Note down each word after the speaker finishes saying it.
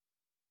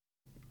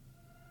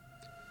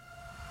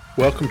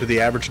Welcome to the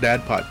Average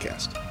Dad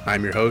Podcast.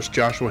 I'm your host,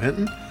 Joshua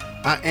Hinton.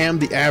 I am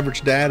the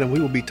Average Dad, and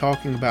we will be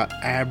talking about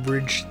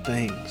average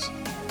things.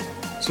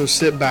 So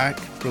sit back,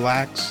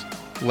 relax,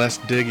 let's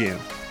dig in.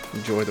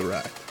 Enjoy the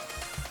ride.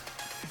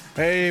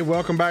 Hey,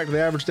 welcome back to the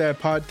Average Dad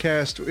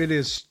Podcast. It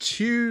is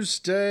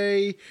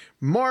Tuesday,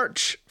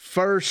 March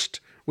 1st.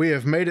 We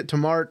have made it to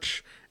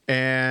March,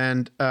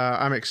 and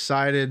I'm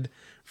excited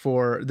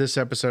for this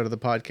episode of the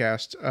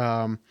podcast.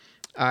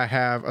 I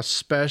have a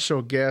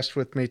special guest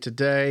with me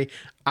today.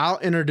 I'll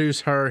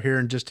introduce her here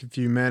in just a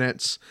few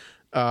minutes.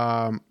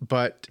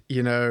 But,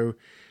 you know,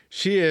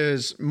 she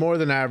is more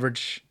than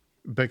average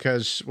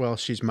because, well,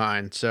 she's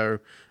mine. So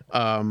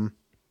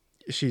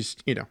she's,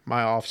 you know,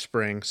 my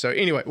offspring. So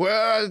anyway,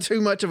 well, too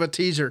much of a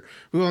teaser.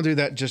 We won't do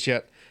that just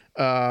yet.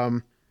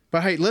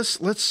 But hey, let's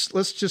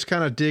just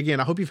kind of dig in.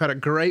 I hope you've had a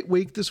great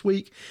week this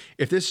week.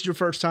 If this is your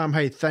first time,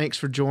 hey, thanks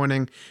for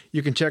joining.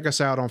 You can check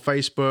us out on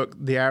Facebook,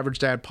 The Average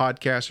Dad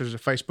Podcast. There's a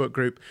Facebook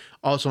group.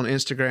 Also on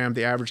Instagram,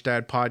 The Average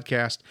Dad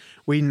Podcast.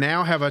 We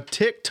now have a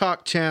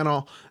TikTok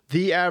channel,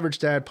 The Average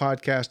Dad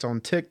Podcast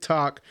on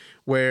TikTok,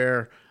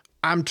 where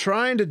I'm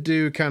trying to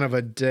do kind of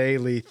a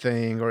daily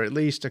thing, or at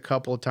least a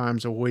couple of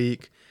times a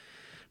week.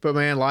 But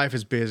man, life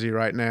is busy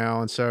right now,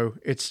 and so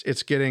it's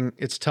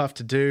tough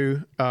to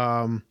do.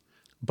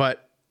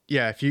 But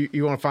yeah, if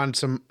you want to find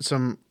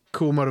some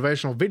cool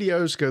motivational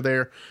videos, go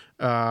there.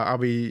 I'll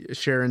be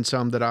sharing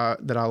some that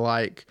I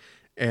like,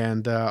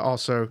 and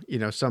also, you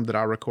know, some that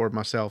I record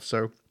myself.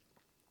 So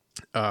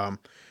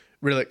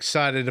really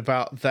excited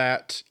about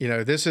that. You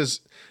know, this is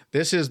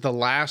the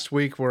last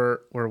week where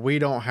we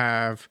don't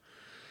have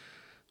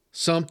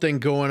something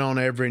going on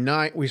every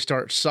night. We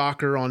start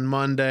soccer on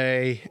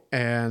Monday,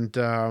 and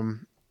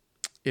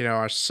you know,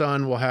 our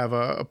son will have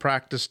a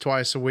practice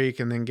twice a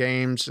week, and then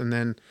games, and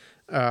then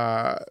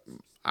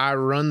I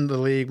run the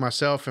league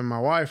myself and my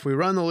wife. We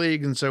run the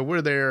league, and so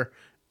we're there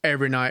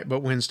every night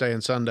but Wednesday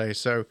and Sunday.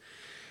 So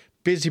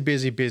busy.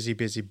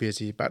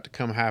 About to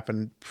come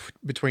happen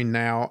between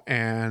now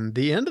and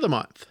the end of the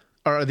month,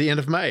 or the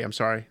end of May. I'm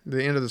sorry,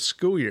 the end of the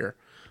school year.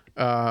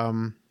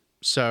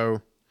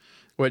 So,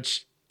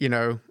 which, you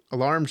know,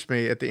 alarms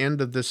me. At the end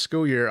of this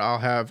school year, I'll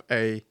have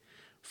a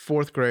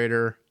fourth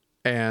grader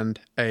and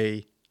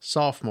a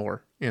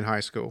sophomore in high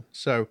school.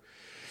 So,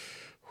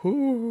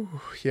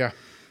 yeah,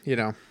 you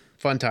know,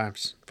 fun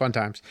times. But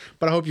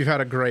I hope you've had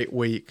a great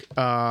week.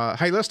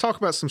 Hey, let's talk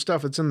about some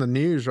stuff that's in the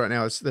news right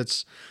now.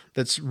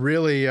 That's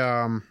really,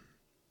 I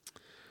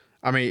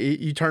mean,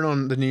 you turn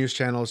on the news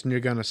channels and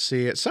you're going to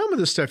see it. Some of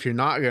the stuff you're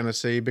not going to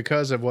see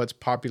because of what's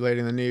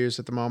populating the news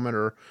at the moment,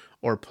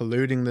 or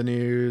polluting the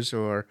news,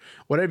 or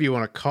whatever you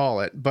want to call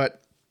it.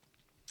 But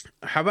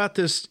how about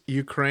this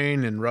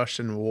Ukraine and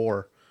Russian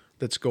war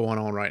that's going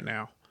on right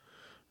now?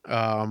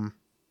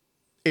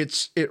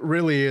 It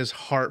really is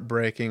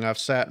heartbreaking. I've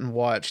sat and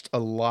watched a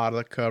lot of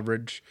the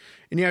coverage,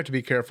 and you have to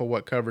be careful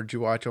what coverage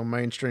you watch on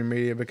mainstream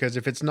media, because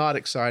if it's not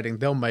exciting,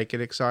 they'll make it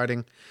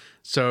exciting.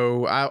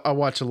 So I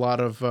watch a lot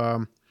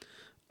of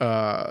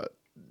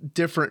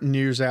different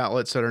news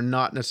outlets that are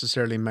not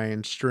necessarily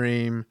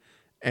mainstream,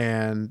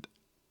 and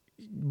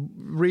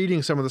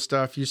reading some of the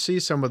stuff. You see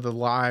some of the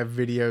live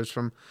videos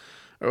from,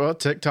 well,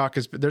 TikTok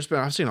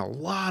I've seen a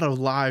lot of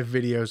live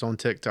videos on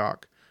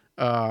TikTok,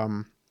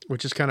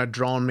 which has kind of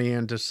drawn me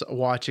into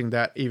watching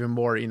that even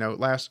more. You know,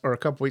 a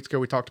couple weeks ago,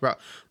 we talked about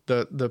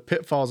the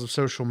pitfalls of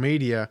social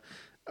media.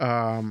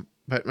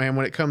 But man,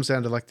 when it comes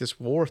down to like this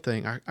war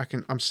thing,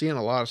 I'm seeing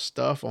a lot of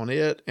stuff on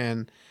it,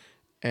 and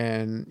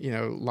you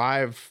know,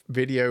 live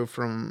video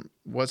from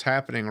what's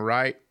happening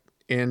right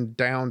in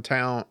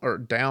downtown, or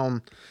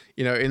down,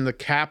 you know, in the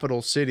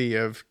capital city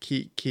of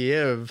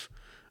Kiev,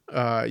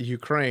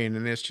 Ukraine.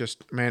 And it's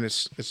just, man,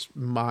 it's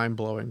mind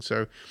blowing.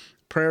 So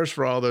prayers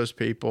for all those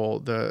people,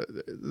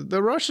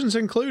 the Russians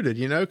included,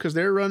 you know, because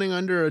they're running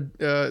under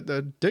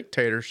a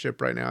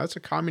dictatorship right now. It's a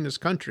communist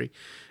country,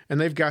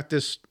 and they've got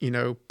this, you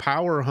know,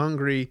 power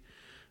hungry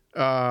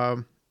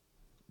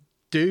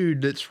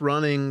dude that's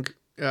running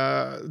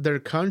their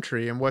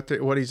country. And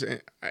what he's,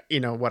 you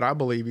know, what I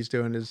believe he's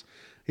doing is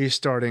he's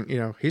starting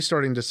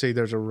to see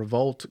there's a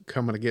revolt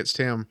coming against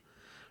him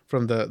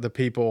from the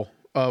people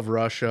of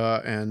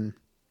Russia. And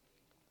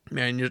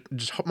man,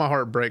 my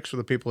heart breaks for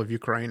the people of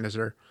Ukraine as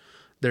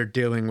they're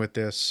dealing with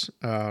this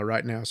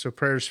right now. So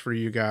prayers for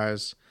you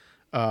guys.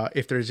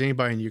 If there's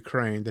anybody in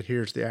Ukraine that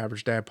hears the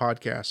Average Dad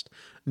podcast,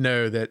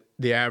 know that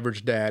the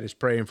Average Dad is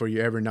praying for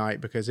you every night,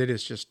 because it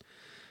is just,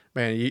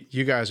 man,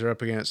 you guys are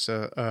up against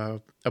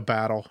a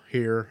battle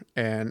here.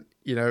 And,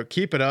 you know,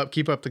 keep it up.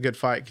 Keep up the good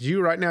fight. Because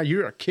right now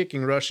you are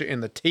kicking Russia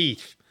in the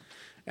teeth.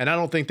 And I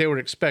don't think they were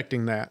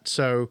expecting that.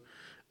 So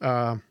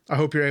I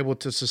hope you're able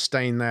to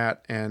sustain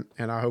that. And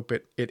I hope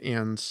it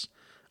ends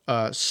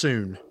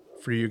soon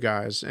for you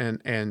guys.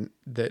 And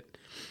that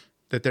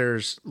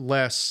there's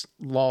less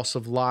loss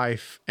of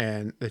life,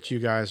 and that you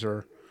guys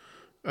are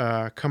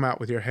come out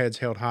with your heads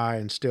held high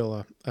and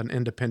still an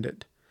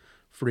independent,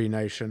 free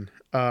nation.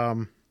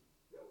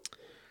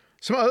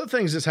 Some other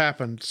things that's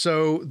happened.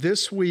 So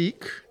this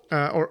week,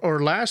 or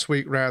last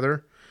week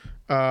rather,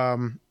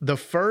 The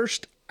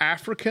first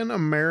African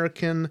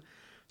American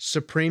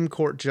Supreme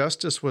Court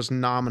justice was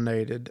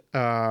nominated.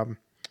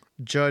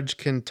 Judge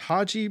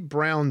Ketanji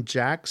Brown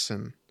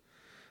Jackson.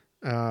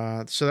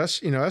 So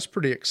that's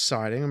pretty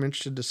exciting. I'm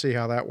interested to see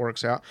how that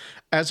works out.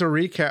 As a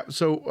recap,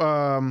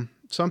 so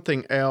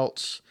something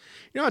else.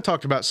 I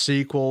talked about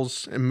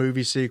sequels and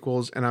movie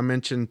sequels, and I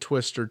mentioned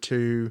Twister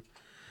 2.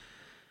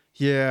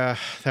 Yeah,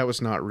 that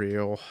was not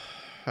real.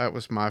 That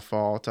was my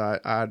fault.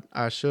 I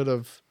should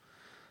have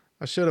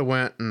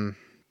went and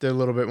did a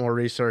little bit more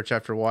research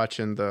after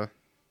watching the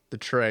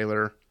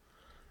trailer.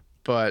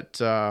 But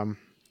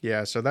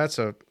yeah, so that's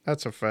a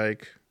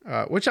fake.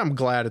 Which I'm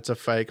glad it's a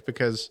fake,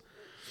 because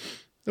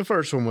the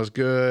first one was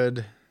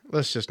good.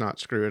 Let's just not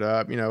screw it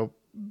up.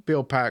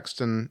 Bill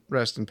Paxton,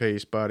 rest in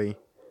peace, buddy.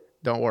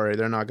 Don't worry,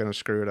 they're not going to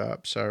screw it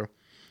up. So,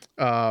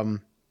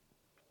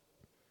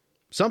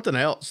 something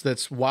else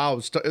that's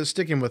wild,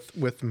 sticking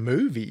with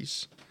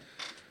movies.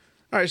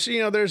 All right,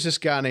 so there's this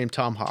guy named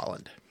Tom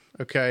Holland.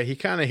 Okay, he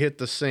kind of hit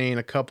the scene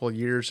a couple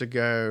years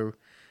ago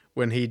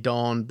when he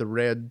donned the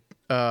red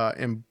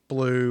and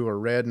blue or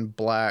red and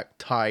black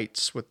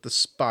tights with the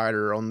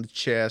spider on the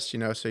chest.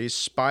 So he's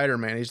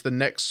Spider-Man. He's the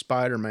next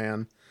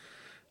Spider-Man.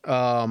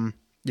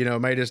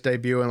 Made his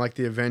debut in like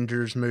the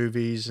Avengers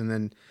movies, and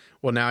then,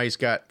 now he's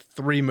got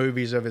 3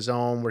 movies of his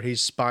own where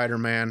he's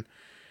Spider-Man.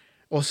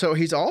 Well, so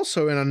he's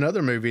also in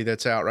another movie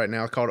that's out right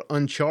now called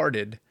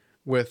Uncharted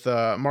with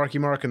Marky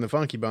Mark and the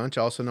Funky Bunch,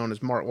 also known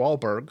as Mark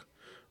Wahlberg,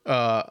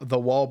 the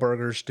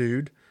Wahlburgers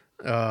dude.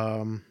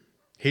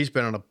 He's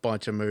been in a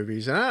bunch of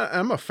movies, and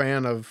I'm a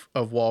fan of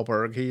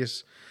Wahlberg.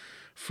 He's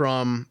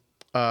from,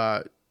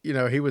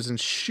 he was in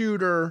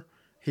Shooter.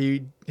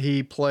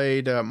 He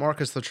played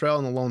Marcus Luttrell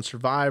in The Lone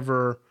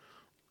Survivor.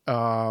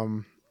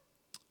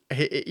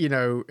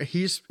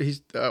 He's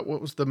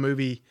what was the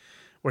movie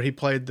where he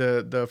played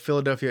the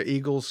Philadelphia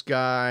Eagles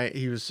guy?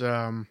 He was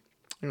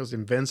it was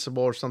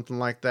Invincible or something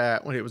like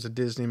that, when it was a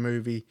Disney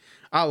movie.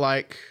 I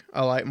like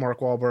Mark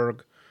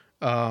Wahlberg,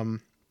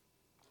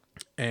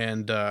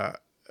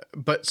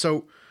 but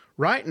so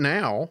right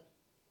now,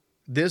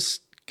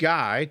 this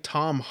guy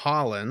Tom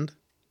Holland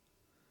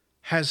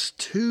has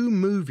 2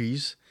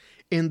 movies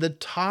in the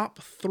top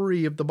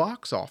 3 of the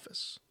box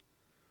office.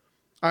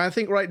 I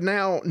think right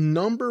now,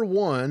 number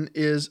 1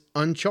 is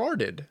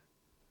Uncharted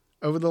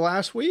over the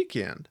last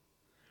weekend.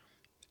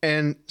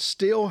 And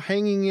still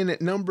hanging in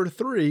at number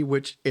 3,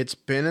 which it's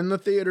been in the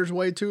theaters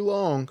way too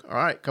long. All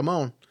right, come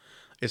on.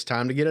 It's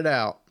time to get it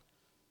out.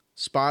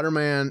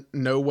 Spider-Man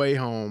No Way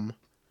Home.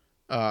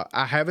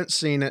 I haven't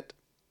seen it.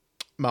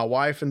 My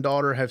wife and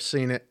daughter have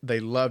seen it.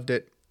 They loved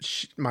it.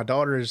 My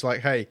daughter is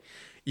like, hey,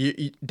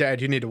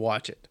 Dad, you need to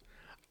watch it.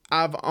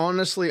 I've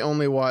honestly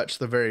only watched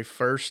the very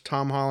first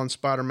Tom Holland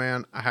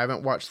Spider-Man. I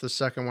haven't watched the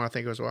second one. I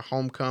think it was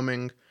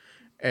Homecoming.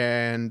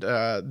 And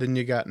then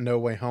you got No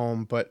Way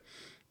Home. But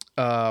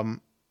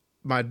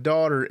my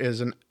daughter is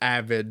an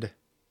avid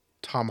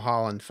Tom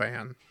Holland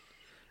fan.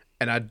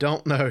 And I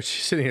don't know,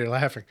 she's sitting here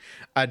laughing.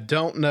 I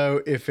don't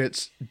know if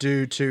it's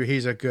due to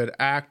he's a good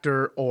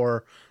actor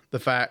or the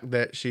fact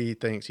that she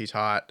thinks he's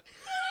hot.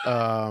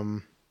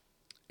 And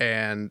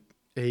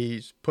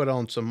he's put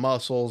on some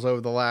muscles over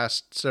the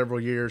last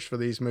several years for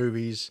these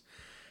movies.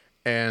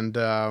 And,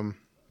 but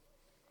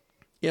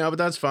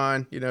that's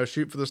fine.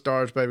 Shoot for the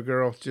stars, baby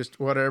girl. Just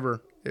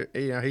whatever.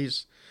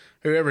 He's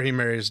whoever he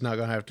marries is not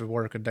going to have to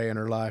work a day in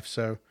her life.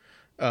 So,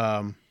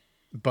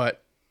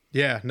 but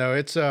yeah, no,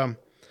 it's,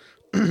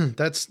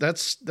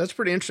 that's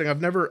pretty interesting.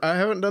 I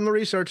haven't done the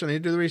research. I need to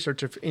do the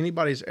research. If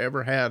anybody's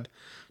ever had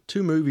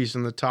 2 movies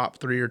in the top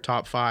 3 or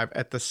top 5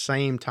 at the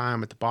same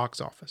time at the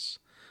box office,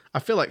 I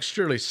feel like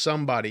surely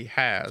somebody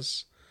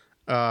has.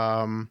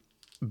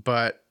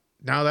 But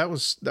now that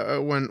was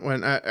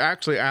when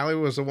actually Allie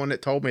was the one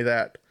that told me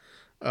that,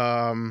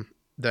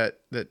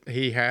 that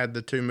he had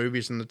the 2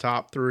 movies in the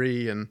top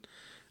 3, and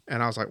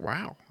I was like,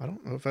 wow, I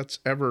don't know if that's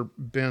ever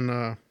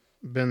been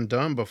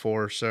done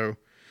before. So,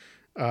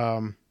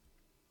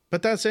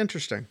 but that's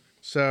interesting.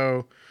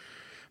 So,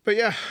 but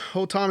yeah,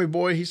 old Tommy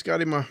boy, he's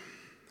got him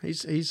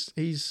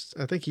he's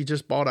I think he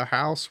just bought a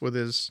house with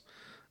his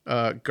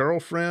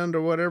girlfriend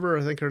or whatever.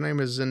 I think her name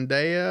is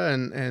Zendaya,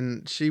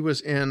 and she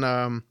was in,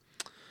 of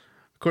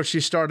course, she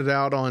started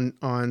out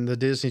on the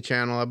Disney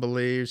Channel, I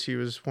believe. She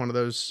was one of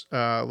those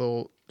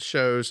little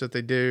shows that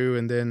they do,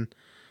 and then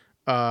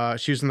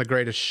she was in The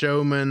Greatest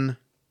Showman.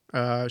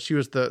 She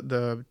was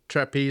the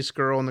trapeze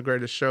girl in The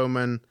Greatest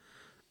Showman.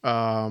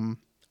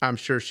 I'm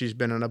sure she's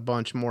been in a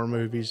bunch more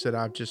movies that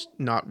I'm just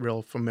not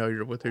real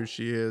familiar with who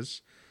she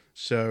is.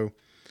 So,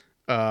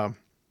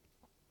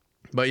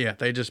 but yeah,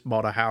 they just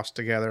bought a house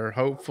together.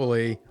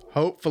 Hopefully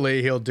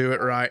he'll do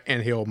it right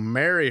and he'll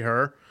marry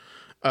her,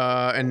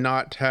 and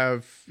not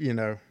have,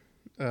 not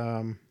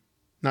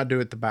do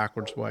it the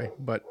backwards way.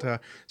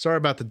 But, sorry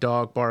about the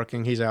dog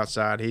barking. He's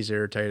outside. He's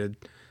irritated.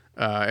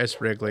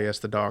 It's Wrigley. It's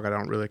the dog I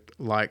don't really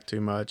like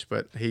too much,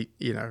 but he,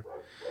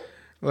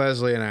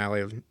 Leslie and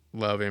Allie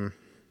love him.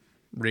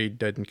 Reed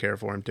doesn't care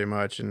for him too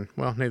much, and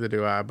well, neither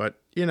do I, but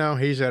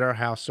he's at our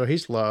house, so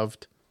he's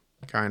loved,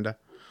 kinda.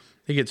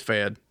 he gets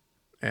fed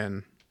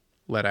and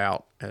let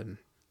out and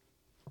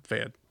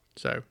fed.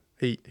 So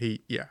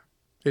he yeah,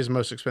 he's the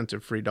most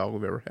expensive free dog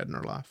we've ever had in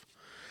our life.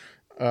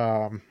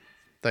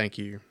 Thank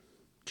you,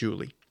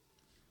 Julie,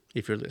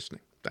 if you're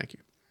listening. Thank you.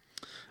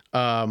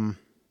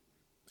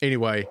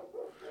 Anyway,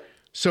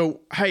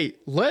 so hey,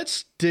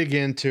 let's dig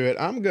into it.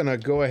 I'm gonna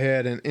go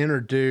ahead and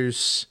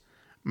introduce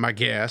my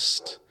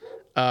guest.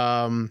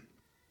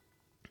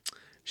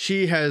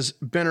 She has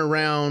been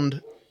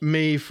around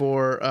me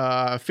for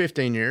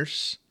 15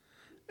 years,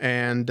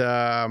 and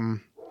I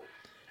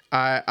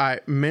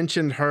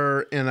mentioned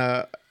her in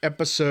a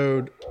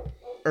episode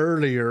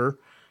earlier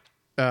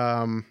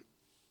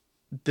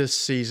this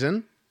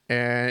season,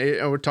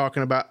 and we're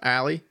talking about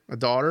Allie, my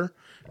daughter.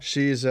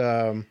 She has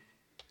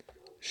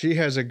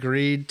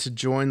agreed to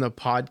join the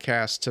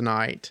podcast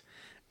tonight,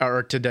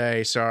 or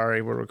today.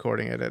 Sorry, we're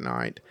recording it at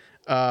night.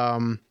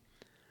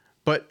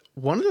 But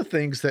one of the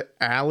things that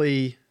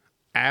Allie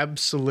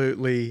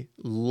absolutely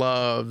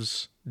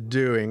loves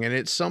doing, and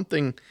it's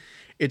something,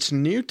 it's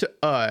new to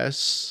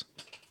us,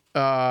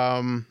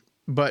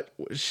 but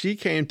she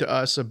came to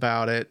us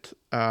about it,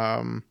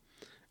 and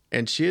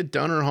she had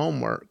done her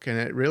homework, and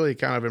it really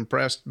kind of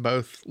impressed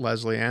both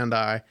Leslie and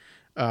I,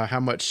 how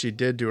much she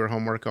did do her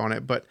homework on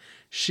it. But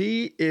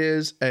she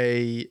is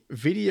a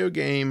video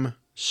game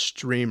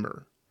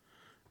streamer.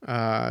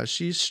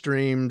 She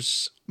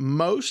streams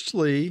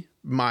mostly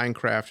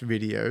Minecraft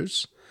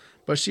videos,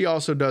 but she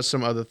also does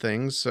some other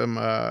things.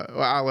 Well,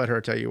 I'll let her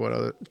tell you what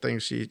other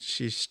things she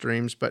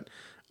streams, but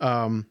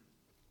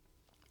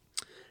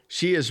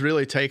she has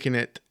really taken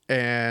it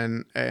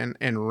and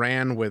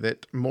ran with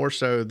it more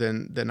so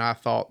than I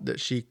thought that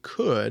she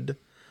could.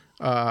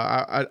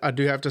 I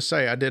do have to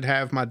say, I did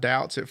have my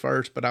doubts at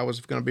first, but I was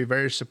going to be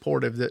very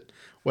supportive that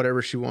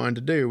whatever she wanted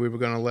to do, we were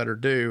going to let her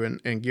do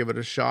and give it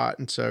a shot.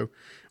 And so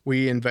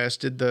we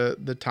invested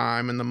the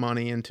time and the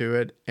money into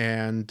it,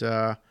 and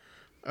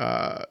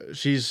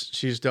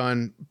she's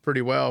done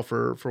pretty well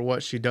for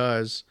what she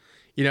does.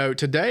 You know,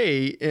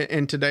 today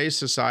in today's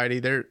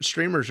society,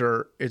 streamers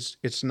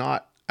it's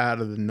not out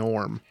of the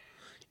norm.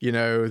 You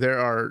know, there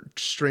are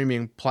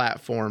streaming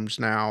platforms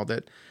now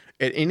that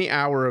at any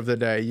hour of the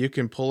day, you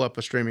can pull up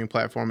a streaming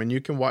platform and you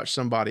can watch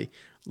somebody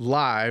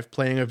live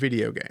playing a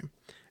video game.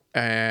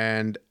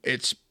 And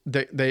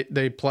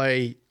they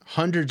play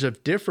hundreds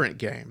of different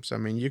games. I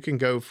mean, you can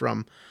go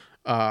from,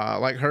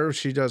 like her,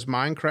 she does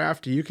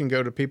Minecraft. You can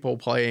go to people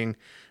playing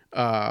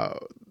the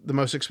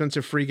most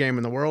expensive free game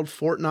in the world,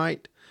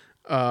 Fortnite,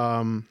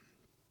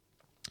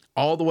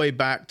 all the way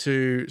back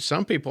to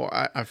some people.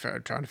 I'm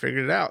trying to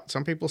figure it out.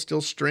 Some people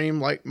still stream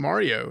like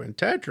Mario and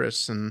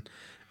Tetris, and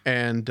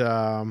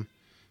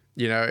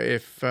you know,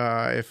 if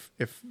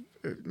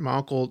my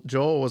Uncle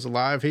Joel was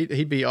alive,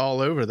 he'd be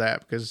all over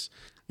that because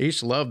he used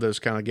to love those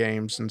kind of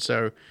games. And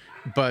so,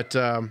 but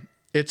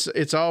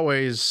it's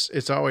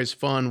always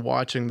fun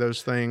watching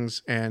those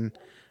things, and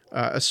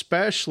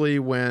especially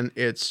when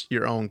it's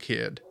your own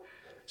kid.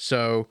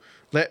 So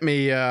let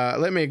me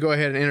go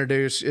ahead and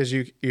introduce. As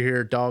you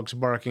hear dogs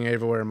barking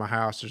everywhere in my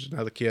house, there's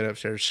another kid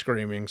upstairs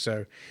screaming.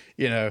 So,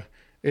 you know,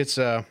 it's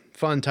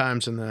fun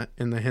times in the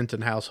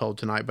Hinton household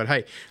tonight. But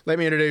hey, let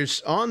me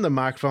introduce on the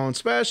microphone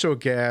special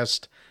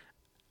guest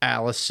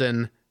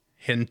Allison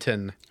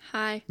Hinton.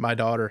 Hi. My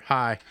daughter.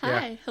 Hi.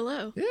 Hi. Yeah.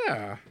 Hello.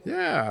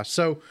 Yeah.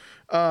 So,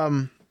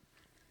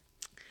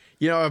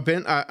 you know,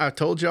 I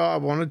told y'all I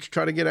wanted to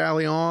try to get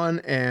Allie on,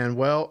 and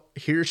well,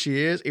 here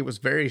she is. It was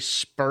very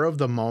spur of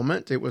the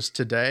moment. It was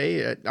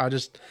today. I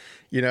just,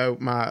 you know,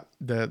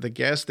 the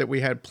guest that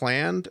we had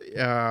planned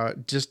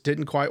just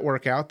didn't quite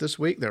work out this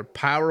week. Their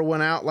power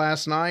went out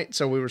last night,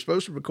 so we were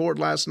supposed to record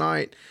last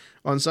night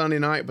on Sunday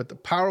night, but the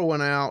power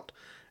went out,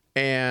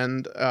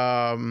 and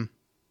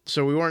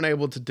so we weren't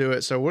able to do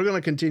it. So we're going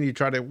to continue to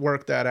try to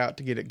work that out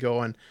to get it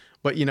going.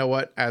 But you know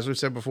what? As we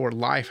said before,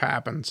 life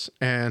happens,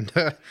 and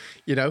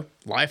you know,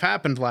 life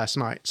happened last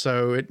night.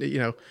 So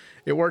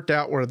it worked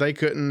out where they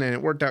couldn't, and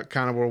it worked out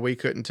kind of where we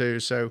couldn't too.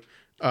 So,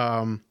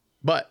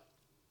 but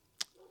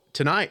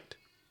tonight,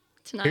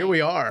 here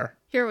we are.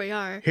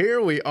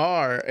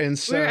 And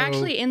so we were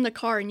actually in the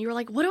car, and you were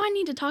like, "What do I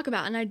need to talk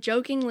about?" And I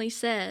jokingly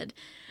said,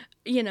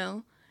 you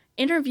know,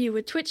 interview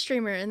with Twitch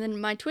streamer, and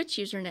then my Twitch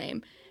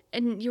username,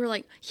 and you were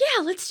like,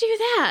 "Yeah, let's do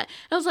that."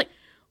 I was like,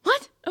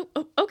 "What?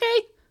 Oh, okay."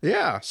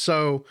 Yeah.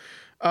 So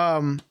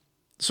I'm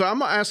going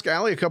to ask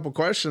Allie a couple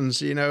questions.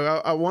 You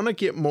know, I want to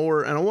get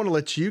more, and I want to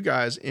let you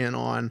guys in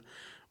on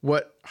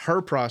what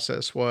her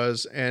process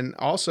was. And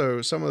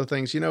also some of the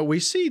things, you know, we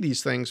see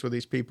these things with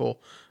these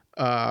people,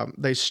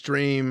 they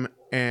stream,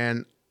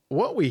 and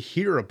what we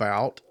hear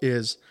about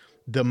is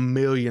the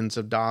millions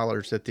of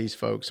dollars that these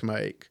folks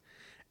make.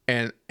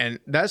 And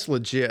that's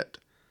legit.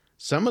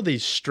 Some of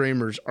these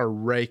streamers are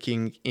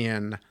raking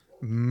in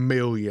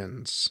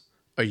millions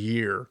a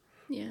year.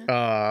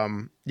 Yeah.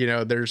 You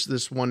know, there's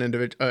this one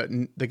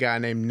individual, the guy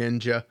named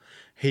Ninja.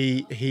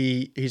 He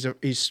does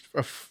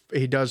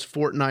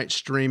Fortnite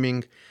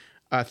streaming.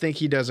 I think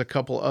he does a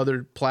couple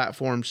other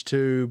platforms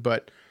too,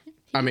 but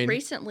He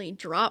recently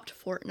dropped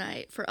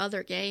Fortnite for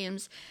other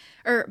games,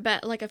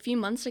 but like a few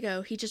months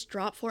ago, he just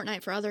dropped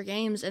Fortnite for other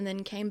games and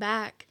then came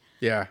back.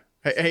 Yeah.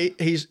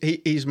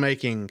 He's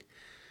making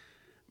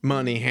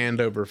money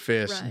hand over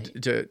fist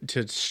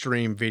to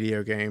stream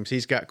video games.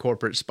 He's got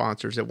corporate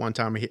sponsors. At one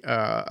time,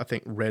 I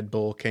think Red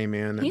Bull came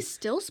in. He's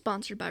still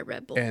sponsored by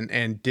Red Bull.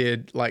 And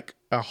did like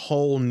a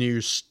whole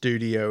new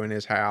studio in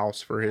his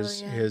house for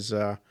his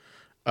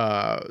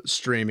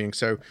streaming.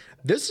 So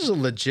this is a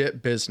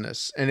legit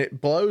business, and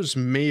it blows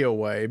me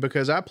away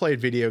because I played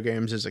video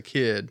games as a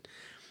kid,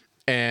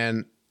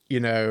 and you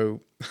know,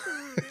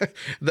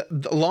 the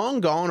long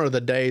gone are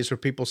the days where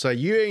people say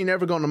you ain't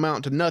never going to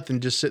amount to nothing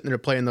just sitting there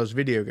playing those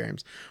video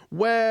games.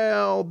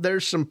 Well,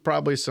 there's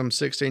probably some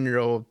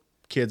 16-year-old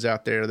kids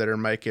out there that are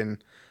making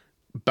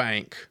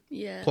bank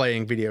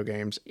playing video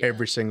games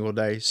every single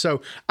day.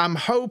 So I'm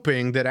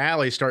hoping that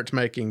Allie starts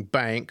making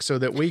bank so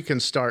that we can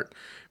start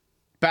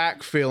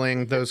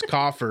backfilling those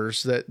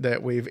coffers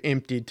that we've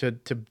emptied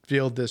to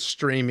build this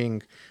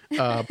streaming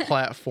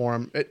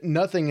platform.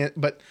 Nothing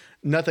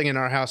in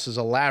our house is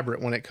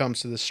elaborate when it comes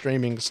to the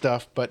streaming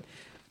stuff, but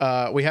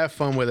we have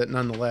fun with it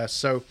nonetheless.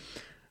 So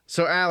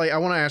Allie, I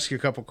want to ask you a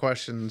couple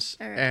questions.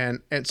 All right.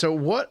 And so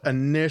what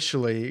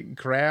initially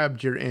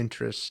grabbed your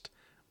interest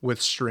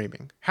with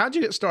streaming? How'd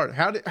you get started?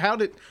 How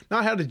did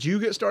you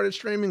get started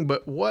streaming,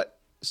 but what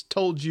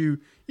told you,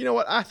 you know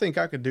what, I think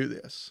I could do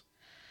this?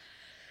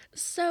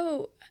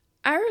 So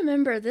I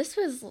remember this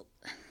was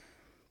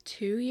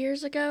 2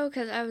 years ago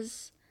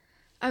because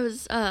I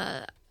was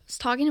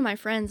talking to my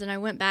friends and I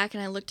went back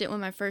and I looked at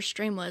when my first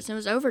stream was, and it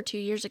was over 2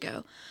 years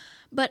ago.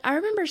 But I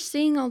remember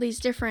seeing all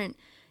these different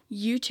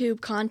YouTube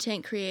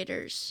content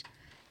creators,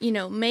 you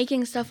know,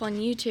 making stuff on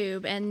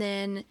YouTube, and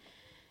then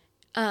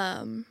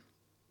I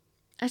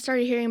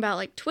started hearing about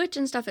like Twitch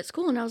and stuff at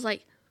school, and I was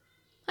like,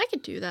 I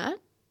could do that.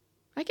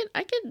 I could,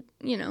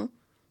 you know,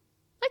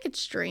 I could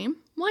stream.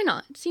 Why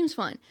not? It seems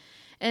fun.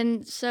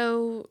 And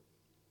so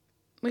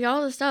we got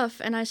all this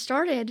stuff, and I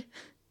started.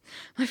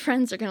 My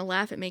friends are gonna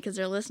laugh at me because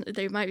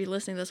they might be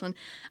listening to this one.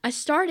 I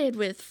started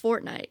with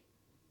Fortnite.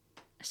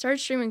 I started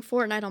streaming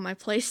Fortnite on my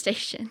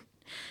PlayStation,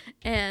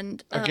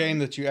 and a game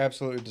that you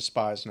absolutely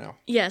despise now.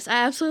 Yes,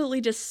 I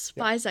absolutely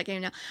despise that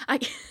game now.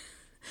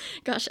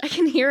 Gosh, I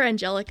can hear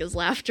Angelica's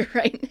laughter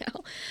right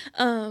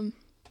now.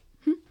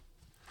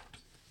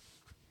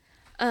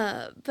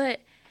 But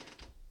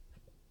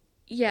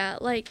yeah,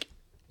 like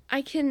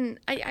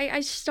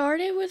I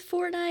started with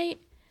Fortnite,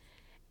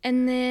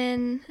 and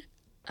then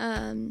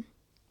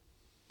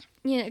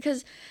you know,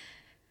 because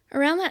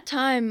around that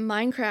time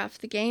Minecraft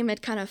the game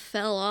had kind of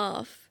fell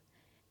off,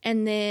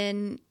 and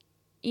then,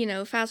 you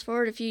know, fast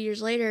forward a few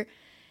years later,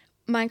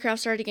 Minecraft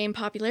started to gain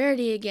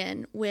popularity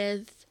again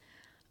with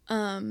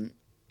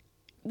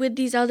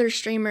these other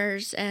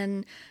streamers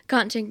and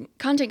content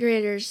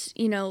creators,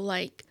 you know,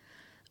 like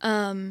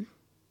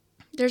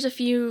there's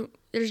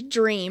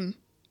Dream,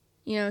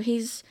 you know,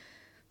 he's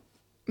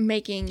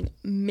making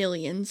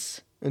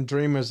millions. And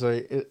Dream is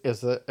a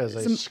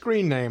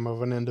screen name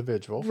of an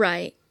individual.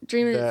 Right.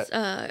 Dream is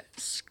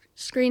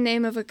screen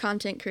name of a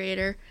content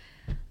creator.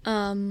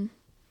 Another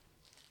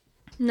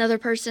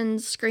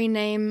person's screen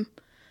name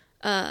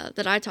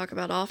that I talk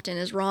about often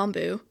is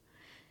Rombu.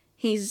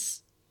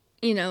 He's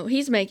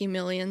making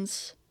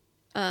millions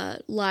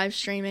live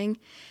streaming.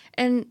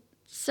 And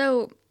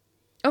so,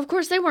 of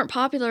course, they weren't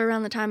popular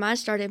around the time I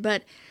started,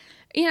 but,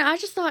 you know, I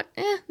just thought,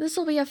 this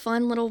will be a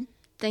fun little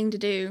thing to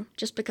do,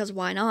 just because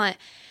why not?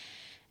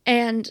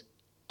 And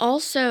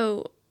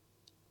also,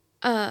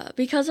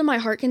 because of my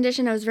heart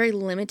condition, I was very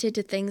limited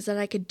to things that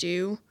I could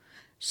do,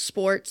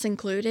 sports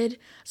included.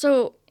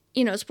 So,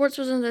 you know, sports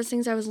was one of those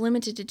things I was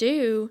limited to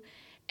do,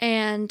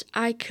 and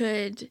I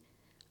could,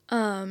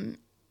 you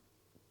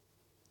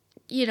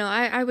know,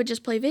 I would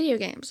just play video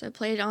games. I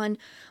played on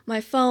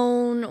my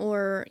phone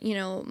or, you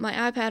know, my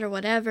iPad or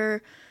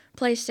whatever,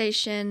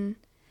 PlayStation,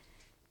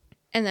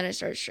 and then I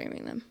started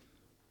streaming them.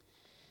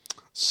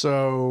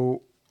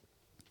 So,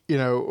 you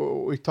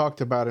know, we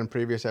talked about in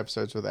previous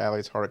episodes with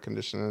Allie's heart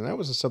condition, and that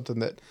was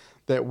something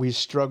that we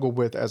struggled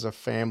with as a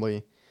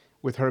family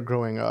with her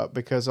growing up,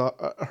 because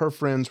her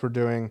friends were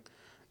doing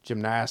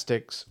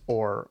gymnastics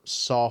or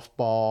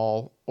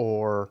softball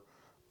or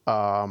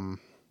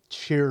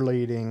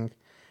cheerleading,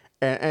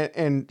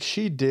 and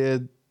she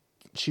did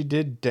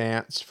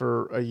dance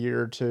for a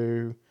year or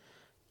two.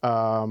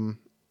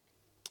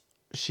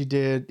 She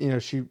did, you know,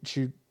 she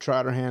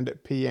tried her hand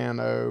at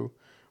piano.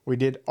 We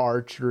did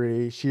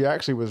archery. She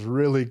actually was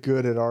really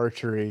good at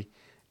archery,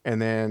 and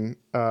then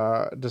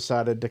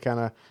decided to kind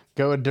of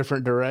go a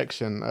different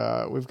direction.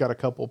 We've got a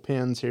couple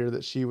pins here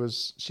that she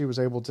was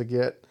able to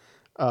get.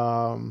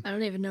 I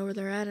don't even know where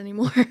they're at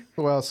anymore.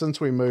 Well,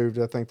 since we moved,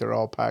 I think they're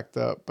all packed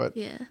up. But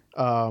yeah,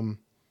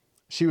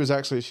 she was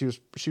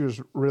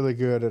really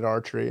good at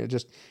archery. It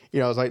just, you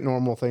know, it's like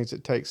normal things.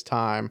 It takes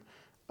time.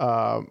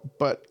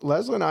 But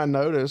Leslie and I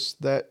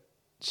noticed that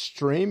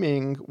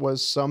streaming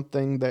was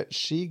something that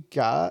she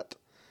got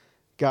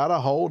a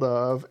hold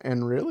of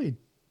and really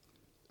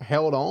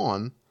held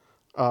on.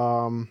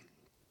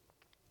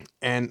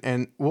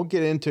 And we'll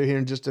get into here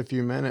in just a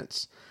few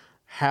minutes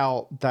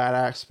how that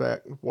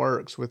aspect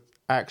works with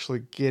actually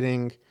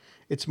getting,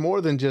 it's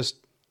more than just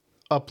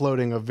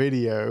uploading a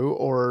video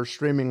or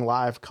streaming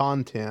live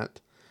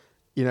content.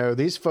 You know,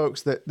 these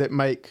folks that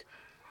make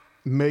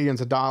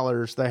millions of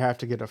dollars, they have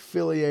to get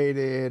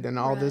affiliated and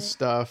all this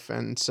stuff.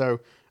 And so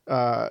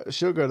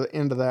she'll go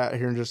into that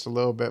here in just a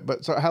little bit.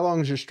 But so how long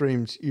does your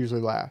streams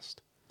usually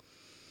last?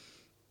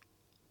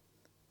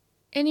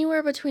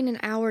 Anywhere between an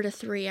hour to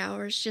 3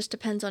 hours. Just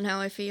depends on how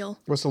I feel.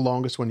 What's the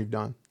longest one you've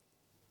done?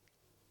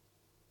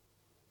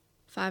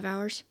 5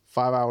 hours.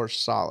 5 hours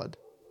solid.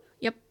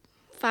 Yep.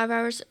 5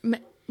 hours.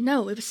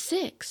 No, it was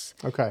 6.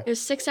 Okay. It was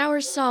 6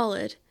 hours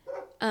solid.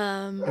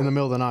 In the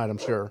middle of the night, I'm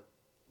sure.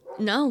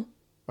 No.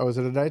 Oh, was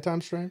it a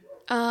daytime stream?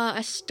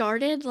 I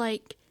started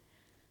like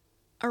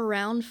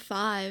around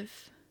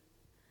 5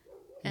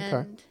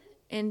 and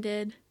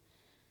ended,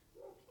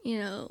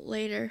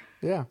 later.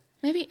 Yeah.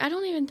 Maybe, I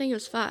don't even think it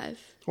was 5.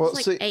 Well, it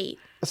was like 8.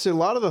 See, a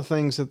lot of the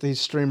things that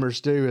these streamers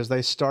do is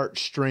they start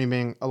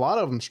streaming. A lot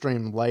of them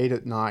stream late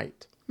at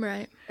night.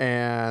 Right.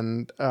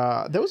 And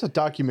there was a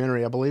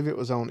documentary, I believe it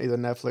was on either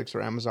Netflix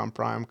or Amazon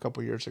Prime a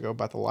couple years ago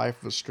about the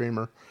life of a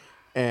streamer.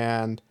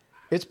 And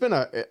it's been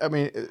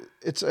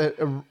it's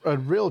a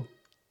real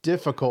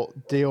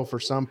difficult deal for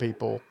some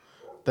people.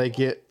 They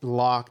get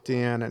locked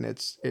in, and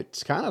it's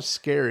kind of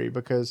scary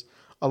because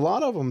a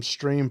lot of them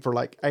stream for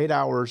like 8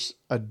 hours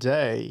a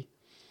day,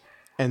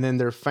 and then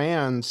their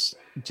fans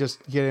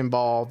just get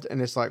involved,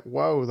 and it's like,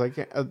 whoa,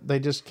 they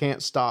just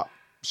can't stop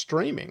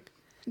streaming.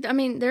 I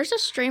mean, there's a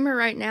streamer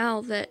right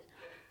now that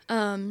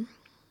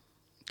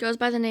goes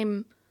by the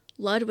name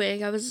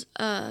Ludwig. I was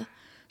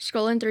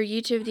scrolling through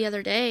YouTube the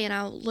other day, and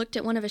I looked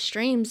at one of his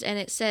streams, and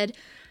it said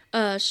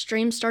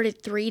stream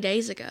started 3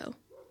 days ago.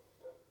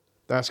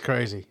 That's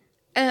crazy.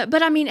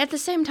 But I mean, at the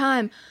same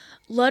time,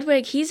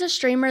 Ludwig, he's a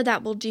streamer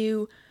that will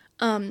do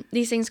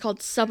these things called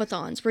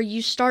subathons, where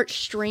you start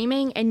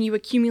streaming and you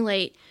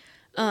accumulate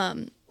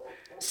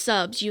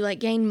subs. You like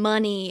gain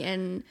money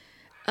and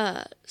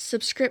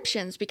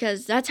subscriptions,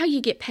 because that's how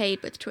you get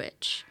paid with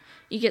Twitch.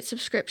 You get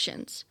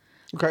subscriptions.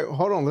 Okay,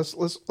 hold on. Let's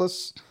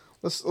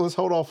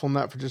hold off on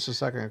that for just a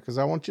second, because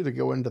I want you to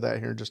go into that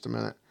here in just a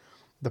minute.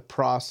 The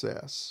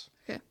process.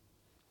 Okay.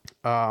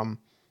 Well,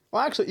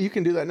 actually, you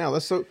can do that now.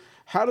 So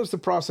how does the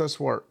process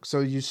work? So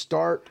you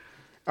start.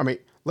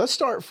 Let's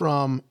start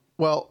from,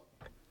 well,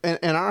 in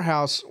our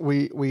house,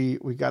 we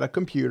got a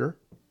computer.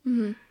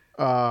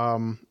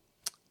 Mm-hmm.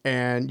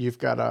 And you've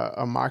got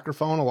a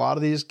microphone. A lot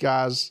of these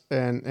guys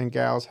and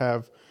gals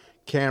have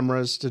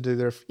cameras to do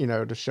their,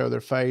 to show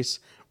their face.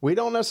 We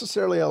don't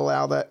necessarily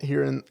allow that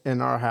here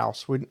in our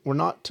house. We're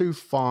not too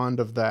fond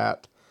of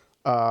that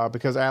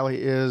because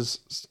Allie is,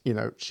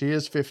 she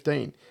is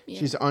 15. Yeah.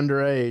 She's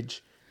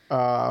underage.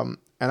 And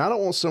I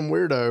don't want some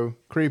weirdo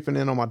creeping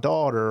in on my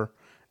daughter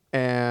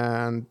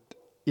and,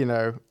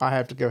 I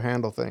have to go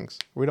handle things.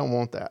 We don't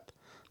want that.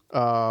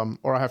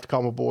 Or I have to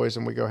call my boys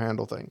and we go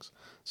handle things.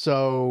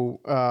 So,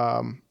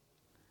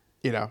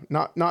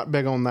 not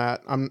big on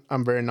that.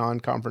 I'm very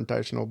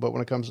non-confrontational, but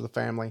when it comes to the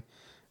family,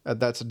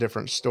 that's a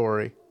different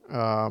story.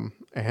 And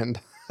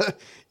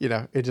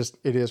it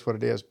is what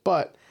it is.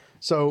 But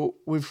so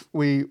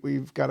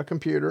we've got a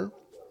computer.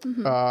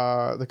 Mm-hmm.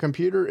 The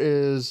computer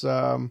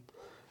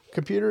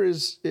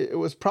it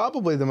was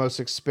probably the most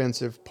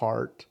expensive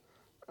part.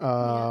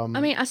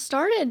 I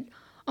started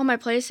on my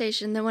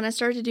PlayStation. Then when I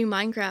started to do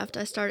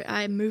Minecraft,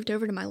 I moved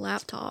over to my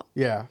laptop.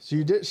 Yeah.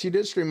 So she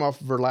did stream off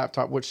of her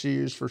laptop, which she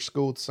used for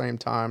school at the same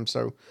time.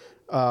 So,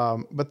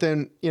 but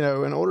then, in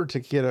order to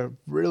get a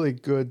really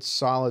good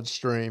solid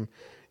stream,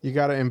 you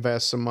got to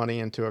invest some money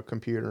into a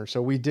computer.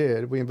 So we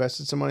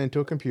invested some money into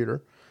a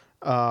computer.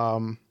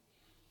 And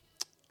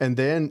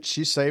then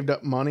she saved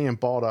up money and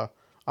bought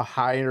a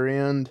higher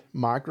end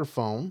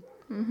microphone.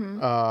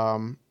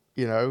 Mm-hmm.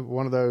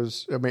 One of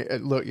those,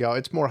 look, y'all,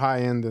 it's more high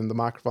end than the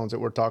microphones that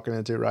we're talking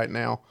into right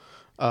now.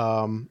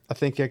 I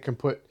think I can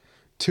put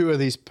 2 of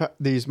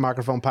these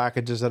microphone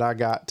packages that I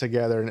got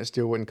together, and it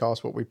still wouldn't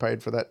cost what we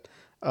paid for that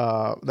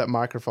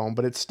microphone,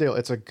 but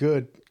it's a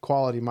good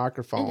quality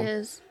microphone. It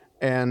is.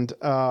 And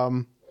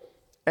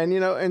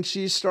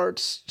she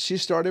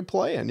started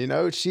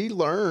playing, she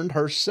learned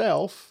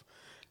herself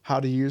how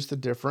to use the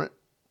different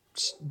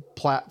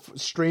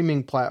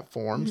streaming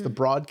platforms, mm-hmm. the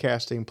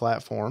broadcasting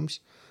platforms.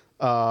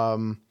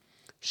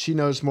 She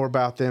knows more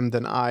about them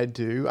than I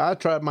do. I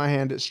tried my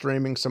hand at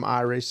streaming some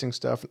iRacing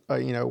stuff,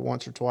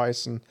 once or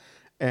twice,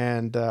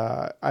 and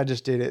I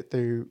just did it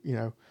through,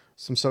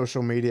 some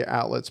social media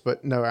outlets.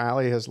 But no,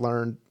 Allie has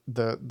learned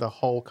the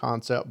whole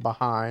concept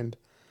behind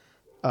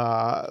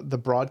the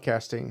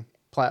broadcasting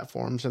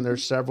platforms, and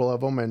there's several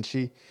of them, and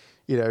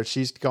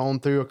she's gone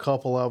through a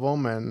couple of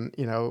them, and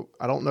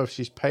I don't know if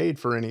she's paid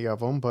for any of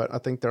them, but I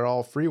think they're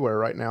all freeware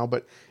right now.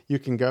 But you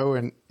can go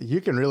and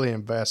you can really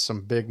invest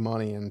some big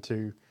money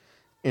into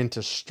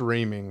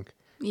streaming,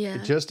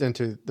 just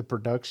into the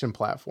production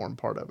platform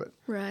part of it.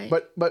 Right.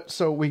 But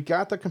so we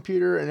got the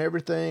computer and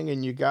everything,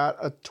 and you got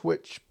a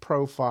Twitch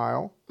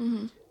profile,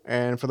 mm-hmm.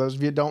 And for those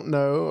of you who don't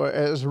know,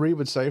 as Reed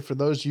would say, for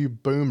those of you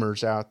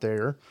boomers out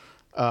there,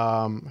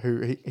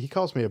 who he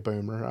calls me a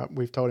boomer.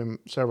 We've told him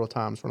several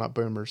times we're not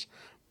boomers.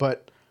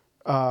 But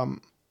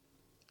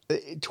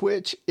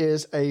Twitch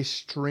is a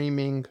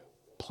streaming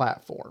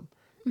platform.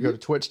 You go to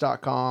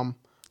twitch.com.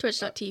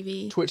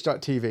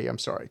 Twitch.tv. I'm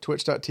sorry.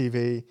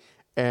 Twitch.tv.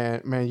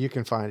 And, man, you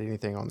can find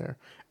anything on there.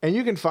 And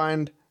you can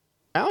find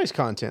Allie's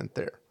content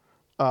there.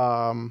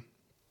 But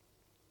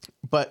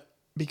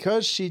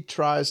because she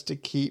tries to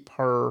keep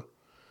her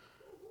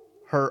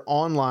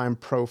online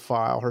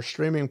profile, her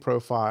streaming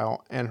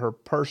profile, and her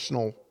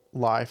personal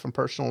life and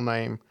personal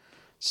name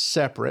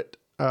separate,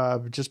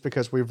 just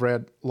because we've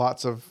read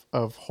lots of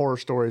horror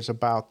stories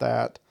about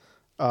that.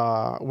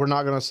 We're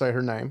not going to say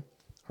her name,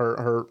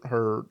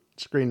 her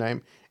screen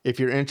name. If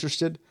you're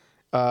interested,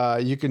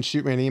 you can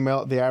shoot me an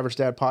email at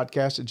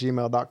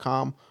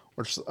theaveragedadpodcast@gmail.com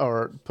or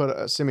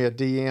send me a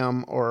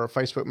DM or a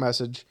Facebook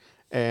message.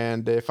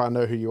 And if I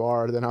know who you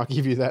are, then I'll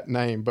give you that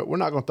name. But we're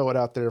not going to throw it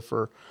out there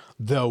for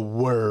the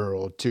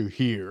world to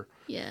hear.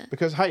 Yeah.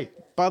 Because, hey,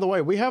 by the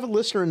way, we have a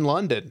listener in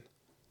London.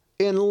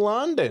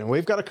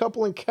 We've got a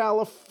couple in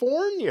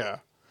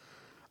California.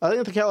 I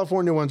think the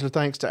California ones are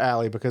thanks to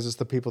Allie because it's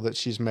the people that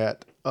she's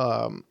met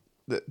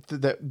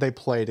that they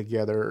play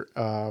together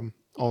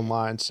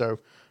online. So,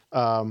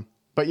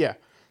 but yeah.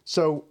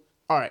 So,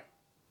 all right.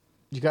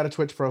 You got a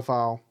Twitch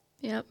profile.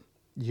 Yep.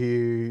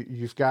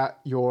 You've got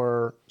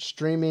your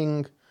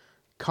streaming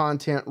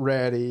content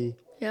ready.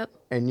 Yep.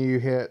 And you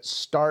hit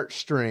start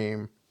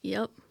stream.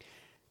 Yep.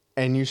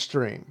 And you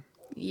stream.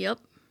 Yep.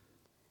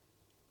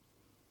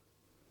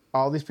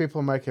 All these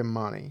people are making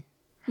money.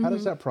 How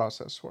does that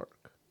process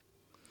work?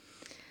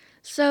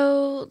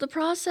 So the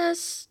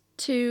process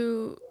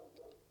to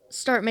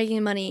start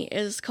making money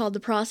is called the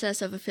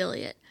process of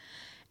affiliate.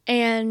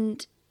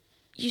 And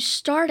you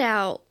start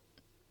out,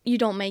 you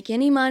don't make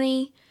any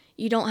money.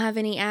 You don't have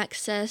any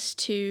access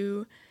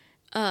to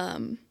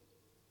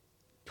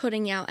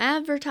putting out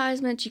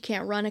advertisements. You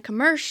can't run a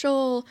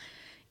commercial.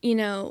 You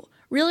know,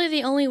 really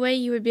the only way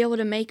you would be able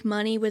to make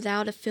money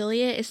without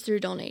affiliate is through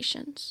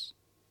donations.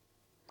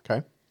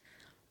 Okay.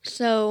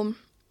 So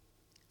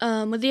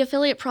with the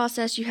affiliate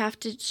process, you have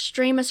to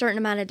stream a certain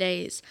amount of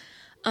days.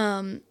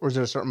 Or is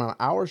it a certain amount of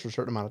hours or a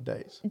certain amount of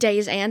days?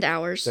 Days and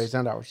hours. Days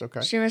and hours,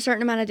 okay. Stream a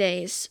certain amount of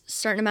days,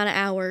 certain amount of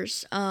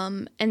hours,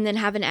 and then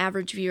have an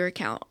average viewer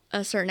count,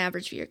 a certain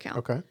average viewer count.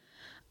 Okay.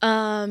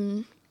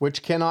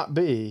 Which cannot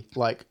be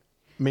like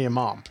me and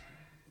Mom.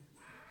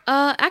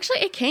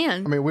 Actually, it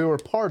can. I mean, we were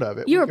part of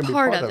it. You were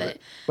part of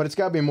it. But it's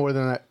got to be more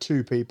than that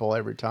 2 people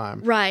every time.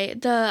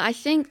 Right. I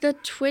think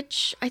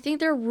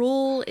their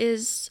rule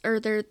is, or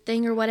their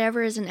thing or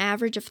whatever, is an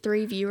average of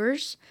 3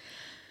 viewers,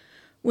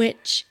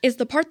 which is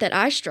the part that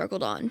I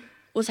struggled on,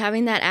 was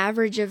having that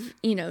average of,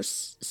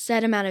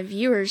 set amount of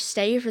viewers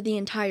stay for the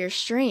entire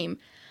stream.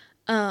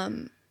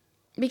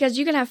 Because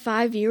you can have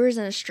 5 viewers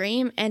in a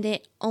stream and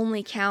it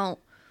only count,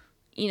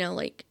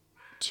 like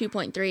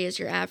 2.3 as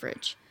your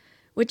average.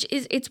 Which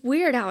it's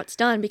weird how it's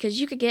done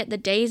because you could get the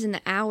days and the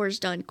hours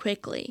done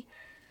quickly.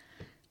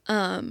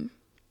 But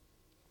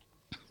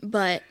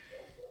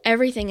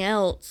everything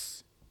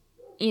else,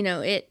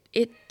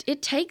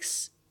 it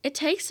takes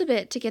a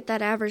bit to get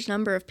that average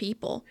number of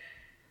people.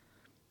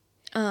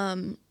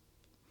 But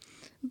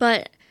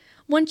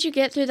once you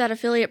get through that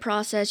affiliate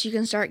process, you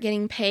can start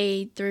getting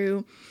paid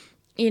through,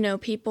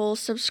 people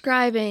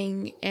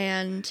subscribing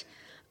and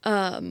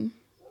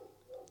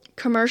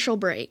commercial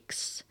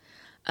breaks.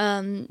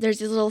 There's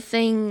these little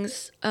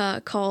things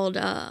called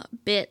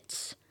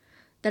bits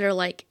that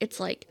are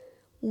it's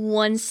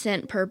 1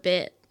 cent per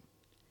bit.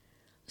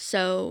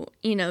 So,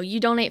 you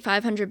donate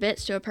 500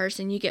 bits to a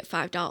person, you get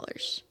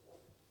 $5.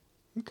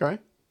 Okay.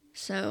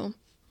 So,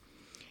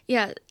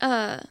 yeah.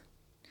 Now,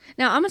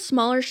 I'm a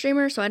smaller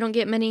streamer, so I don't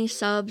get many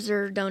subs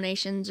or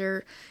donations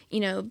or,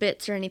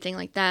 bits or anything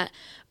like that.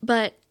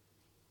 But,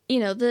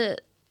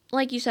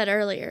 like you said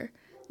earlier,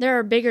 there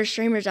are bigger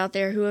streamers out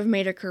there who have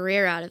made a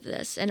career out of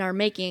this and are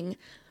making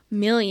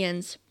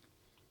millions.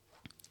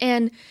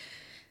 And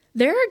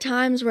there are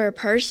times where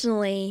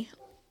personally,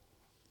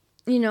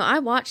 I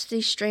watch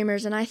these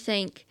streamers and I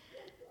think,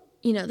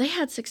 they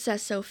had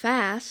success so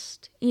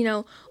fast.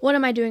 What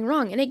am I doing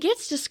wrong? And it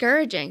gets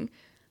discouraging.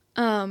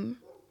 I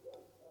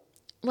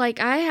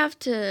have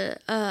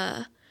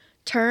to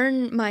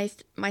turn I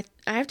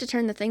have to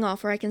turn the thing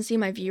off where I can see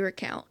my viewer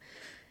count.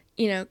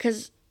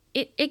 Because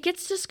it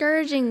gets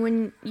discouraging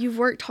when you've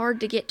worked hard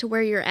to get to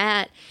where you're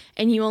at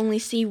and you only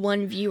see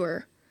 1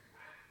 viewer.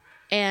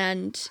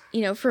 And,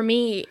 for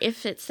me,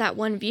 if it's that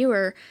 1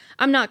 viewer,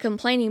 I'm not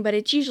complaining, but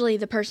it's usually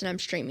the person I'm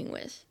streaming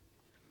with.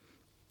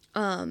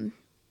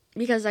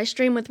 Because I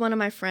stream with one of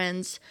my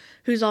friends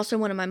who's also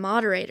one of my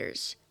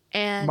moderators.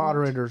 And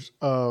moderators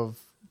of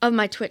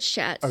my Twitch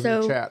chat.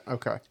 Your chat,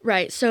 okay.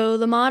 Right. So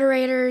the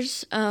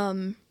moderators,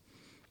 they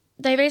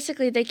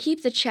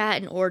keep the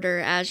chat in order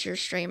as you're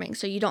streaming,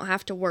 so you don't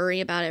have to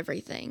worry about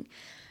everything.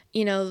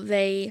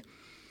 They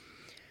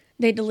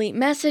delete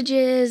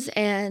messages,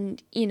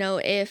 and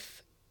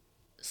if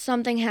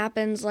something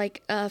happens,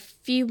 like a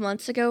few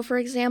months ago, for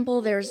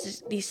example,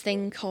 there's these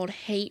thing called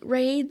hate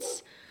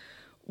raids,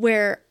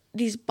 where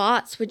these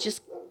bots would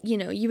just,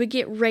 you would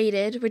get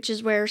raided, which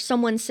is where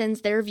someone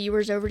sends their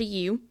viewers over to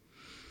you,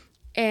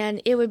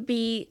 and it would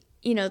be,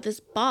 this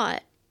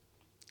bot,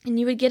 and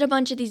you would get a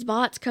bunch of these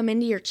bots come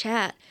into your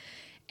chat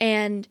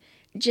and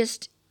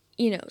just,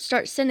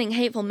 start sending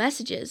hateful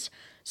messages.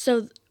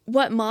 So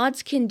what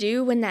mods can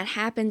do when that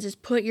happens is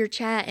put your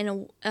chat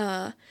in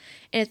a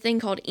thing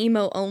called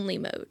emo only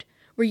mode,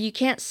 where you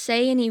can't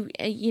say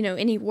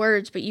any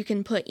words, but you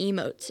can put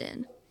emotes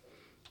in.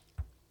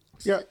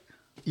 Yeah.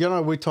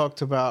 We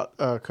talked about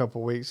a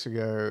couple weeks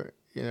ago,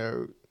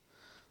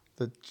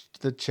 the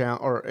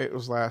challenge, or it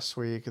was last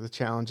week, the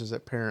challenges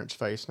that parents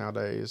face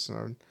nowadays.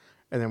 And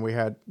then we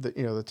had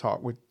the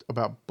talk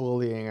about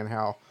bullying and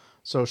how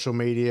social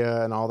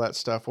media and all that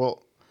stuff.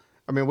 Well,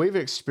 I mean, we've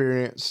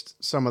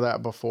experienced some of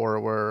that before,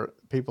 where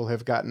people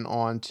have gotten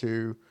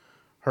onto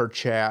her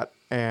chat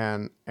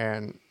and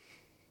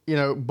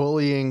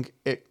bullying.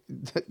 It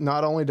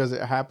not only does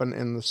it happen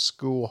in the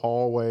school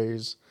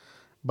hallways,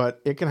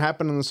 but it can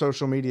happen in the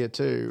social media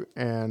too.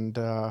 And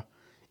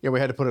we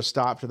had to put a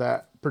stop to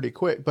that pretty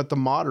quick. But the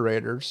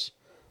moderators,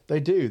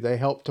 they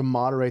help to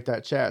moderate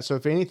that chat. So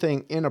if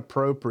anything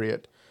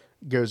inappropriate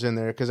goes in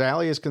there, because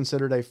Allie is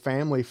considered a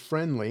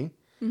family-friendly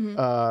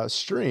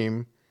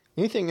stream,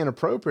 anything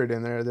inappropriate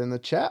in there, then the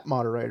chat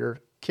moderator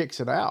kicks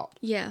it out.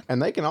 Yeah.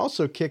 And they can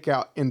also kick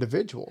out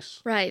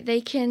individuals. Right.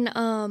 They can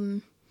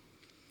kind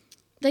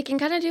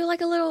of do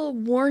like a little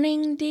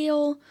warning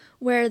deal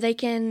where they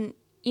can,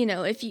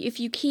 if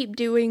you keep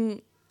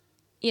doing,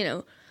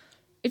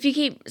 if you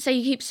keep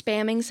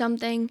spamming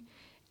something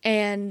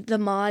and the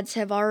mods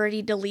have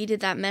already deleted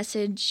that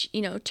message,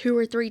 2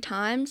 or 3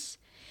 times,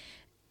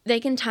 they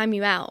can time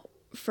you out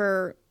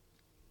for,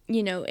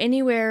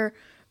 anywhere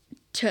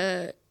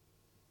to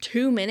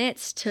 2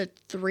 minutes to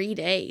 3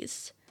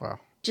 days. Wow.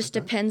 Just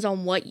depends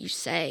on what you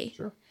say.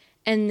 Sure.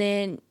 And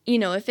then,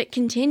 if it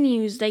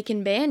continues, they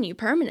can ban you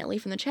permanently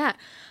from the chat.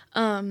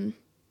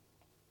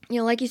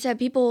 Like you said,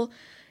 people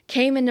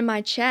came into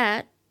my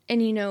chat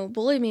and,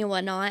 bullied me and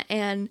whatnot.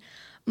 And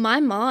my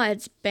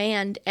mods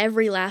banned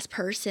every last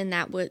person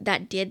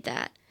that did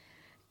that.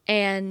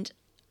 And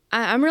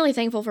I'm really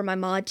thankful for my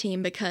mod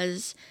team,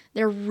 because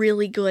they're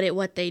really good at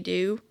what they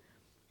do.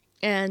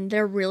 And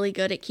they're really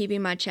good at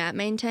keeping my chat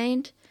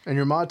maintained. And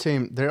your mod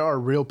team, they are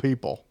real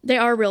people. They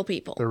are real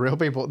people. They're real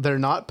people. They're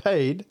not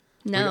paid.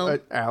 No.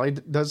 Allie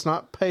does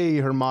not pay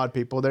her mod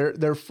people.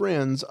 They're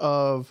friends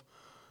of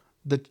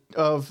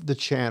the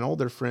channel.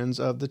 They're friends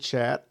of the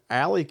chat.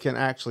 Allie can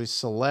actually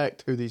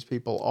select who these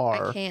people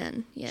are. I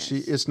can, yes.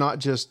 It's not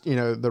just,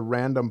 the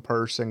random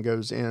person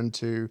goes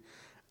into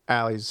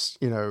Allie's,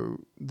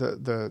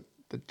 the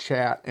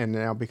chat and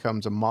now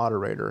becomes a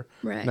moderator.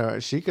 Right. No,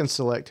 she can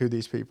select who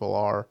these people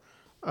are.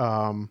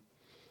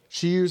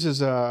 She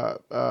uses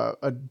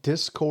a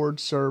Discord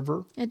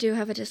server. I do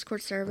have a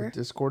Discord server.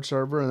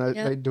 And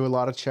they do a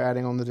lot of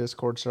chatting on the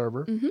Discord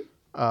server.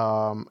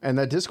 Mm-hmm. And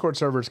that Discord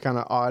server is kind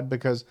of odd,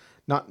 because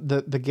not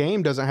the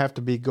game doesn't have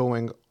to be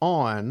going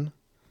on,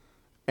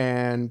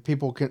 and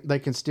people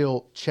can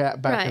still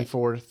chat back and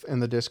forth in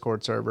the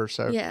Discord server.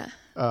 So yeah,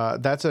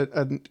 that's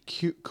a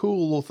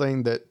cool little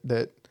thing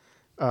that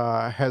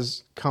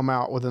has come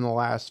out within the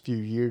last few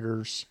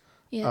years.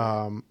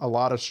 Yeah. A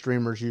lot of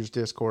streamers use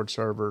Discord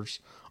servers.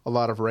 A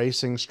lot of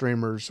racing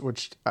streamers,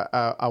 which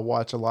I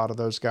watch a lot of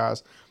those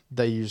guys,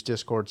 they use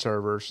Discord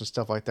servers and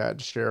stuff like that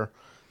to share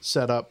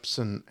setups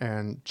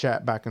and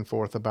chat back and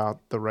forth about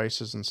the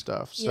races and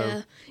stuff. So,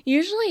 yeah.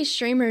 Usually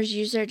streamers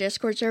use their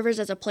Discord servers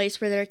as a place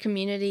where their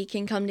community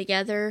can come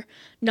together,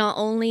 not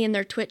only in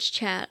their Twitch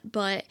chat,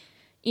 but,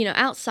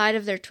 outside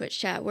of their Twitch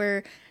chat,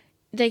 where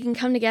they can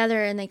come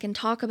together and they can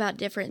talk about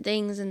different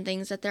things and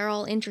things that they're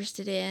all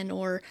interested in,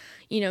 or,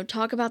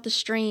 talk about the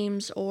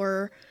streams,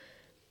 or,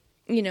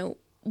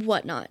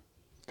 whatnot.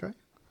 Okay.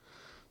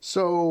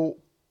 So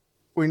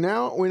we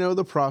know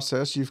the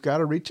process. You've got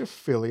to reach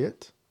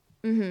affiliate.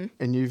 Mm-hmm.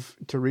 And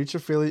to reach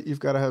affiliate, you've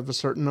got to have a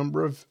certain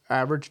number of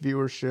average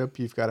viewership.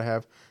 You've got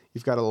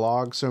to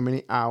log so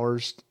many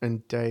hours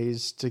and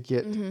days to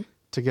get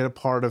a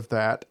part of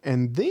that.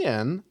 And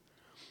then,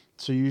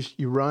 so you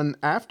run,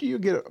 after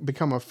you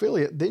become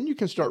affiliate, then you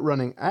can start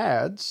running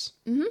ads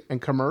and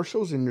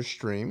commercials in your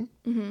stream.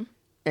 Mm-hmm.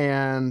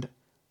 And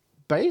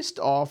based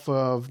off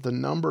of the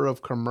number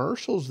of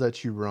commercials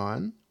that you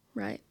run,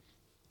 right,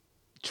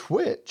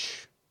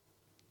 Twitch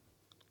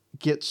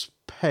gets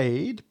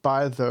paid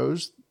by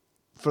those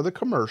for the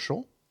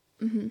commercial,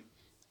 and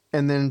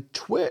then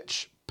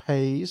Twitch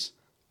pays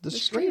the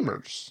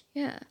streamers.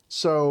 Yeah.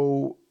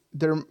 So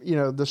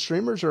the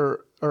streamers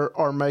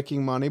are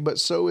making money, but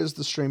so is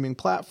the streaming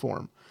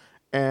platform,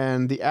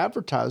 and the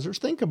advertisers.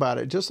 Think about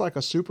it, just like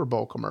a Super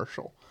Bowl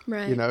commercial.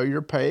 Right.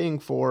 You're paying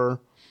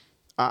for.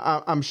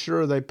 I'm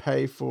sure they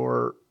pay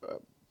for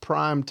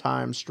prime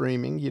time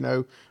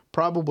streaming.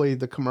 Probably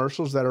the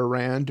commercials that are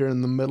ran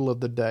during the middle of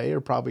the day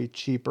are probably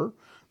cheaper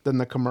than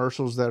the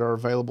commercials that are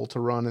available to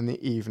run in the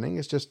evening.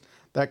 It's just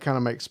that kind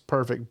of makes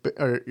perfect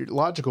or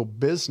logical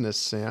business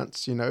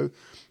sense. You know,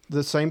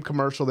 the same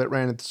commercial that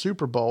ran at the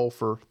Super Bowl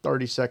for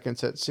 30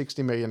 seconds at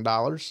 $60 million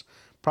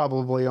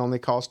probably only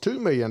cost $2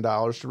 million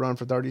to run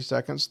for 30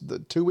 seconds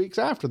 2 weeks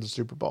after the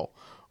Super Bowl,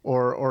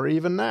 or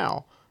even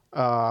now.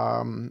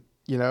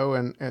 You know,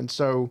 and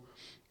so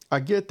I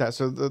get that.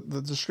 So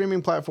the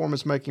streaming platform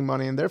is making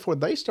money, and therefore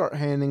they start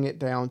handing it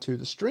down to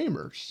the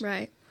streamers.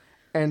 Right.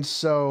 And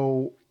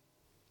so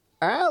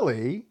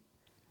Allie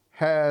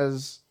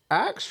has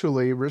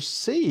actually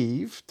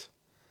received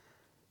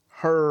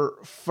her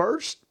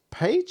first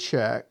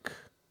paycheck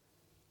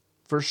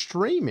for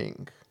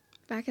streaming.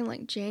 Back in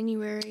like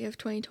January of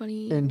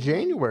 2020. In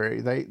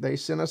January, they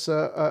sent us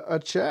a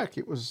check.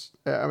 It was,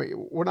 I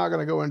mean, we're not going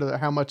to go into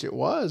how much it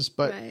was,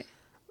 but Right.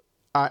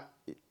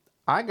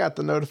 I got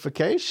the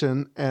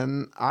notification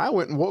and I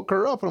went and woke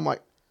her up and I'm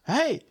like,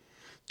 hey,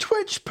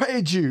 Twitch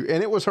paid you.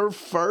 And it was her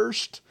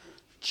first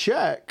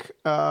check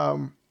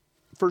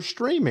for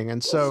streaming.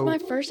 And so this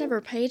is my first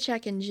ever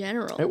paycheck in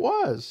general. it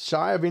was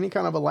shy of any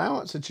kind of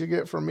allowance that you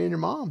get from me and your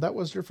mom. That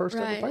was your first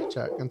ever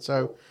paycheck. And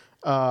so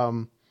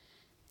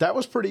that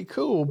was pretty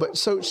cool. But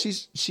so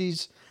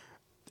she's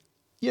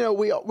you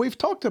know, I've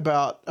talked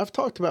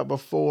about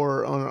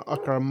before on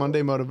our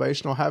Monday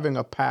Motivational having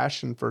a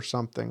passion for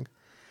something.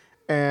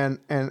 And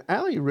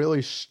Allie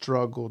really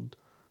struggled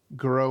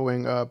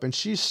growing up, and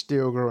she's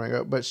still growing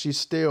up, but she's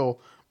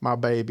still my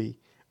baby.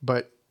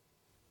 But,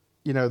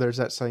 you know, there's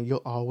that saying,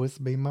 you'll always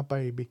be my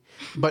baby.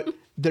 But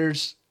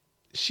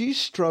she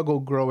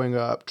struggled growing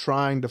up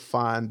trying to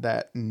find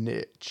that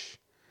niche.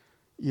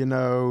 You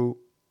know,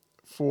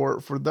 for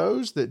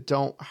those that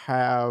don't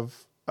have,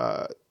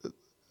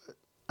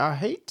 I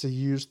hate to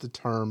use the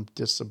term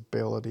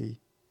disability,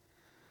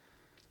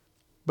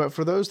 but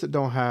for those that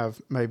don't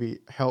have maybe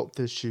health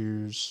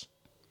issues,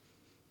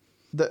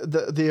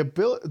 the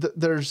ability,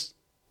 there's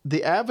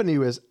the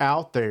avenue is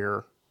out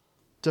there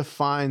to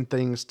find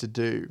things to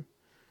do.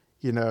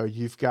 You know,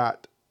 you've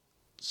got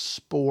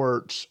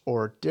sports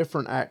or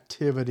different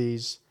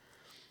activities,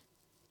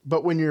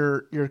 but when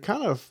you're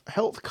kind of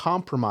health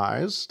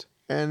compromised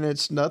and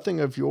it's nothing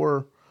of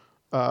your,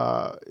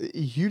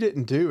 you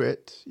didn't do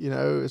it. You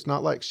know, it's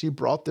not like she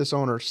brought this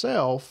on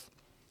herself.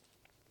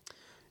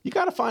 You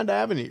got to find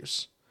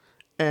avenues.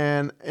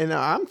 And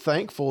I'm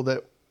thankful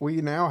that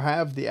we now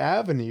have the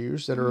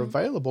avenues that are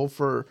available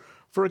for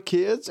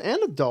kids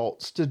and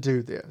adults to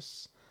do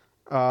this.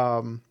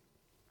 You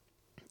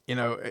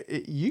know,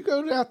 you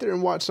go out there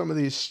and watch some of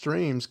these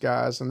streams,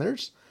 guys, and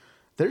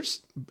it's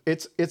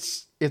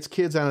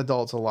kids and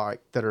adults alike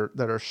that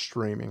are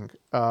streaming.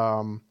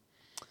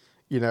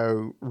 You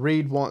know,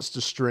 Reed wants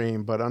to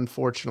stream, but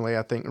unfortunately,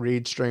 I think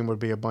Reed's stream would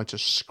be a bunch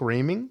of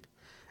screaming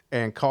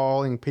and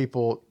calling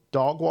people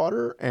dog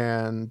water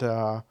and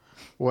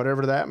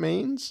whatever that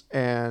means,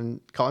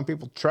 and calling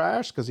people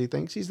trash because he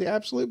thinks he's the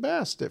absolute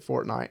best at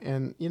Fortnite.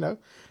 And, you know,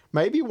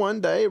 maybe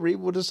one day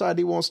Reed will decide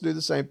he wants to do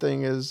the same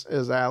thing as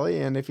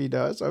Allie, and if he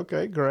does,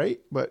 okay,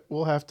 great. But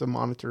we'll have to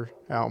monitor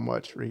how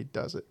much Reed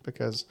does it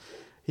because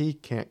he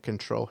can't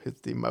control his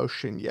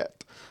emotion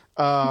yet.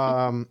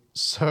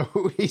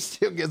 So he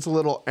still gets a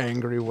little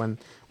angry when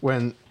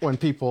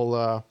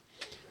people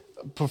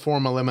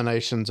perform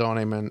eliminations on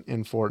him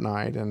in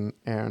Fortnite,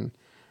 and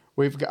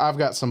I've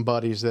got some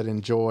buddies that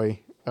enjoy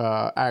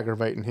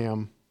aggravating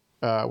him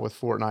with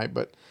Fortnite,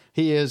 but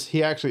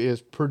he actually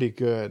is pretty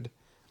good.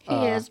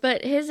 He is,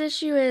 but his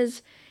issue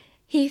is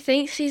he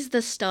thinks he's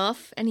the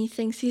stuff and he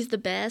thinks he's the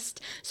best,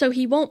 so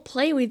he won't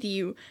play with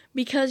you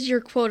because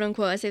you're quote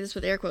unquote, I say this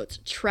with air quotes,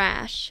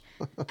 trash,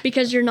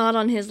 because you're not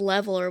on his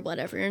level or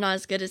whatever. You're not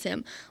as good as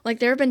him. Like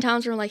there have been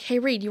times where I'm like, hey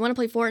Reed, you want to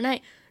play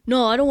Fortnite?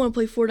 No, I don't want to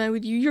play Fortnite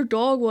with you. You're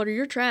dog water.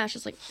 You're trash.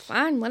 It's like,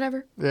 fine,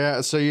 whatever.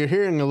 Yeah, so you're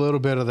hearing a little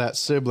bit of that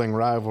sibling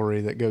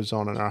rivalry that goes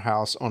on in our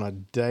house on a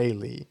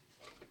daily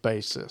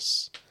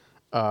basis,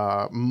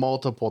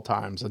 multiple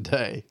times a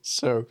day.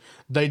 So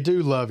they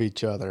do love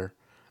each other,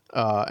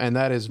 and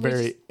that is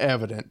very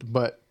evident.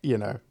 But, you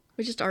know.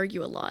 We just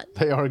argue a lot.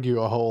 They argue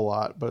a whole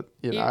lot, but,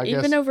 you know, I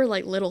guess. Even over,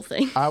 like, little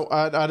things.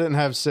 I didn't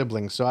have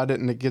siblings, so I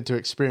didn't get to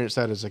experience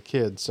that as a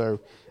kid.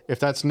 So if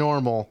that's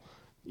normal,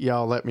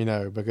 y'all let me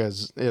know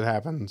because it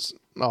happens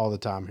all the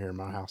time here in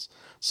my house.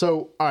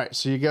 So, all right.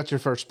 So you got your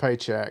first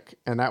paycheck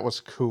and that was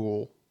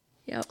cool.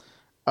 Yep.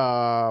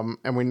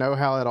 And we know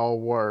how it all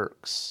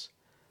works.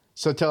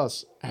 So tell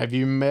us, have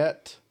you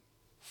met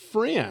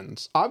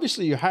friends?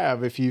 Obviously you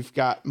have if you've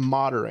got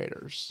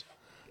moderators.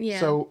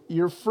 Yeah. So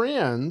your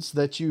friends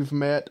that you've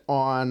met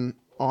on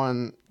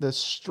this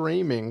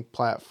streaming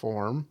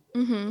platform,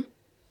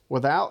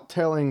 without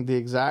telling the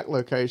exact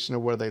location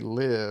of where they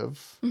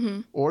live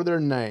or their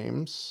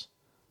names,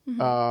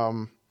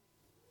 give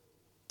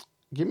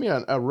me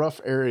a rough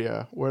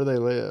area where they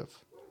live.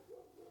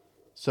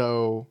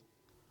 So,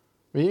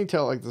 I mean, you can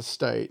tell like the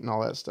state and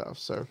all that stuff.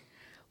 So,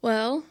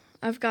 well,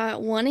 I've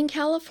got one in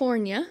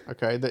California.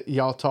 Okay, that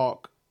y'all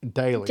talk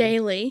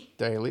Daily.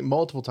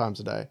 Multiple times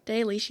a day.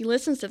 Daily. She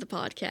listens to the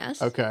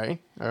podcast.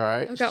 Okay. All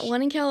right. I've got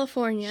one in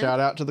California.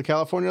 Shout out to the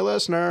California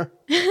listener.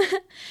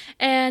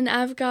 And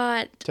I've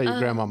got... Tell your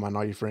grandmama and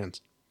all your friends.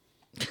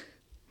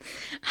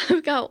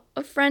 I've got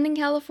a friend in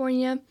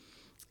California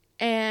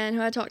and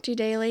who I talk to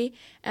daily.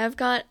 I've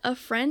got a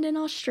friend in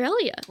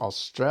Australia.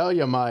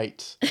 Australia,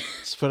 mate.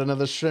 Let's put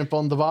another shrimp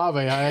on the barbie,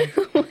 eh?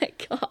 Oh my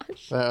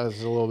gosh. That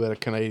was a little bit of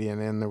Canadian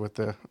in there with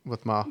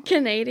my...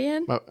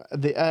 Canadian?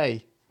 The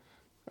A.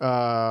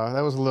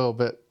 That was a little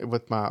bit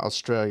with my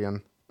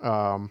Australian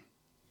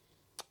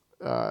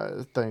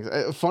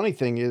things. Funny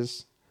thing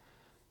is,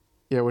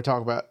 we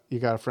talk about you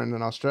got a friend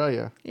in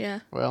Australia.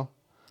 Yeah. Well,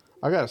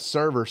 I got a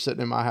server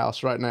sitting in my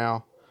house right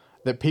now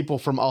that people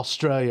from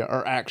Australia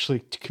are actually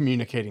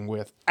communicating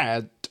with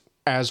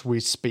as we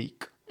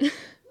speak.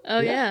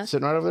 Yeah.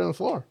 Sitting right over there on the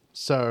floor.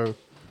 So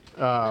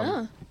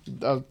we're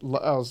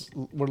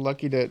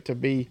lucky to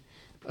be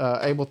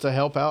able to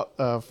help out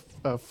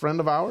a friend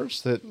of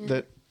ours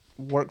that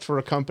worked for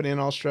a company in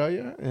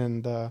Australia,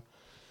 and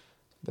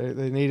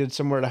they needed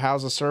somewhere to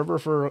house a server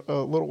for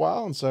a little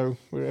while, and so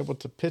we were able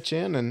to pitch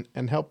in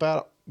and help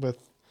out with,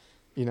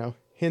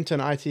 Hinton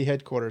IT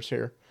headquarters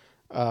here.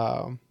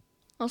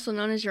 Also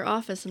known as your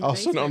office in the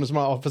basement. Also known as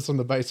my office in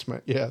the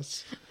basement,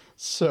 yes.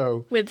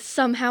 So with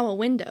somehow a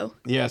window.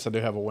 Yes, I do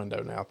have a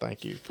window now.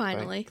 Thank you.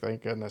 Finally.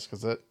 Thank goodness,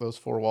 because those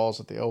four walls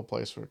at the old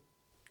place were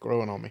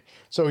growing on me.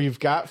 So you've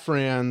got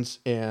friends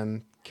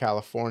in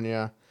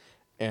California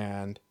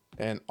and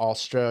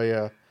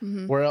Australia.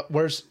 Mm-hmm.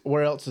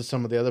 Where else is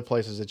some of the other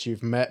places that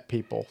you've met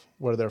people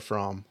where they're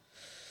from?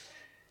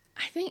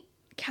 I think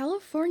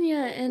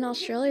California and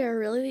Australia are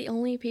really the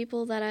only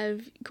people that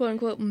I've quote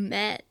unquote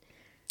met.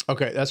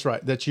 Okay, that's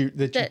right. That you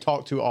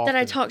talk to often. That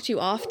I talk to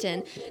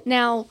often.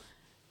 Now,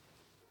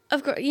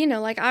 of course,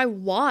 I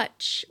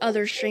watch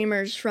other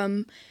streamers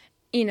from,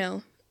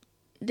 the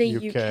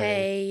UK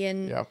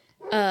and yeah.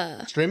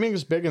 Streaming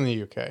is big in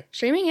the UK.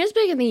 Streaming is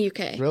big in the UK.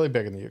 It's really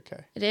big in the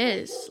UK. It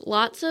is.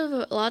 Lots of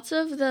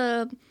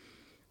the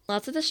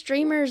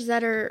streamers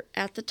that are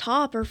at the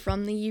top are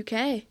from the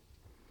UK.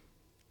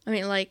 I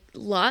mean, like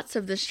lots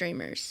of the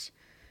streamers,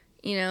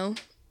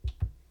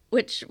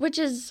 which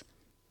is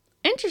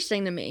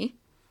interesting to me.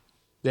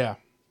 Yeah.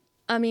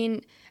 I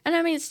mean,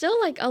 still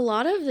like a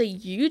lot of the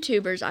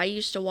YouTubers I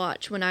used to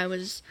watch when I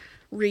was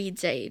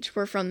Reed's age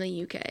were from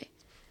the UK.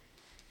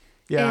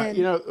 Yeah,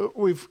 and,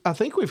 I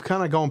think we've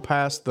kind of gone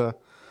past the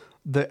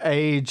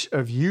age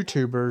of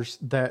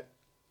YouTubers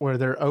where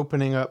they're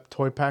opening up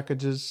toy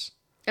packages.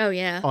 Oh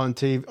yeah. On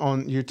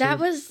YouTube.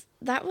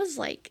 That was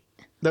like.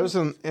 That was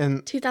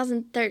in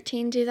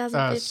 2013,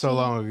 2015. So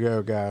long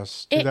ago,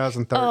 guys.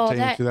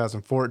 2013,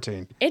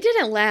 2014. It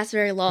didn't last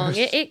very long.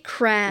 It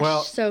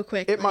crashed so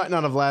quickly. It might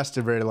not have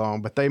lasted very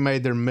long, but they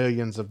made their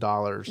millions of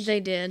dollars.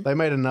 They did. They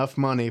made enough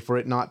money for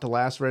it not to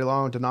last very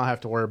long to not have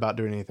to worry about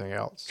doing anything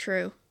else.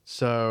 True.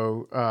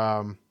 So,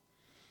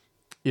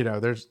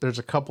 there's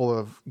a couple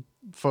of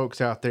folks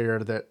out there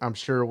that I'm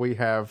sure we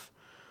have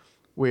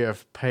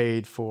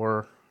paid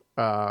for,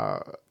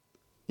 a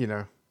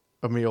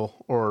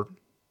meal or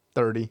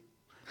 30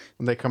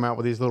 when they come out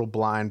with these little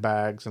blind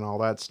bags and all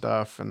that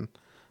stuff, and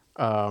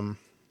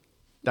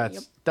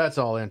that's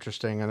all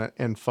interesting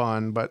and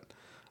fun. But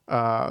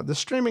the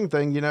streaming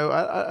thing,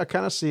 I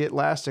kind of see it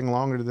lasting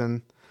longer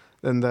than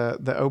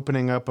the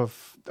opening up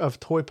of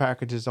toy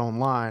packages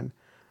online.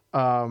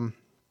 Yeah,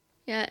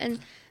 and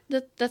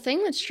the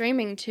thing with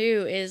streaming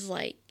too is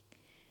like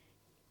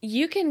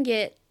you can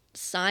get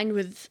signed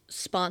with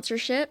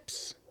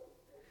sponsorships.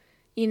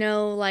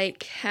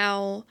 Like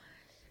how.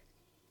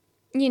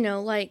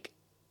 Like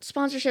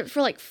sponsorships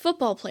for like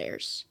football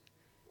players,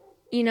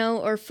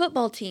 or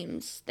football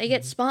teams. They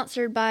get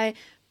sponsored by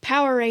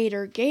Powerade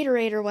or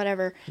Gatorade or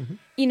whatever.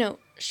 Mm-hmm.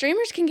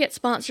 Streamers can get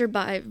sponsored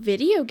by other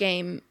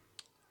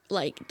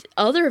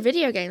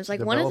video games. Like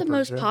one of the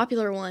most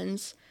popular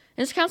ones,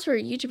 and this counts for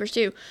YouTubers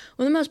too.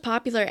 One of the most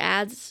popular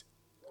ads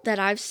that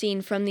I've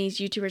seen from these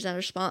YouTubers that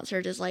are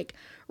sponsored is like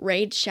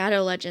Raid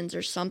Shadow Legends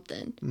or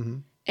something. Mm-hmm.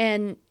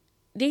 And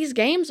these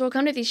games will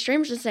come to these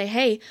streamers and say,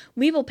 hey,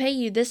 we will pay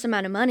you this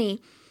amount of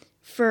money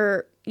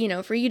for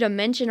you to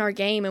mention our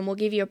game, and we'll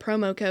give you a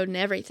promo code and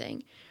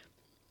everything.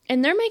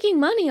 And they're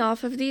making money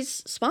off of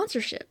these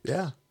sponsorships.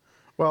 Yeah.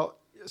 Well,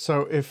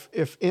 so if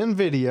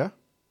NVIDIA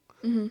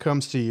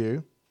comes to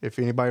you, if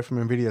anybody from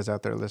NVIDIA is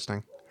out there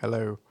listening,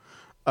 hello.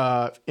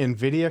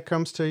 NVIDIA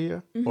comes to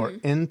you, or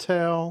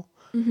Intel,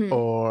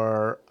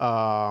 or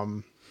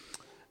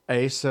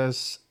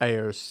Asus,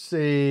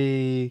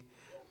 AOC,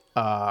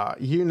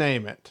 you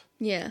name it.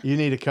 Yeah. You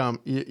need to come.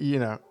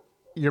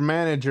 Your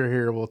manager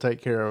here will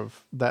take care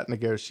of that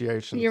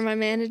negotiation. You're my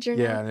manager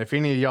now? Yeah, and if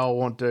any of y'all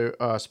want to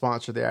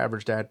sponsor the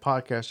Average Dad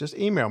Podcast, just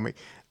email me,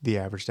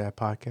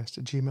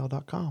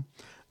 theaveragedadpodcast@gmail.com.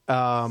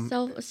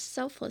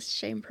 Selfless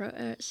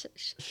shameless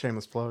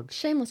plug.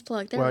 Shameless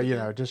plug. There well, we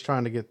go. Just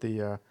trying to get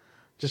the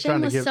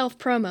shameless self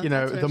promo.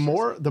 The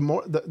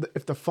more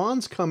if the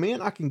funds come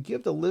in, I can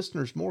give the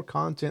listeners more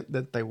content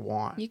that they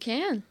want. You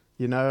can.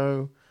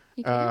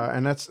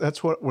 And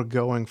that's what we're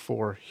going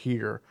for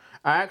here.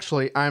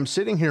 I'm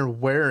sitting here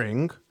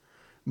wearing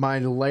my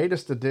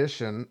latest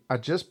edition. I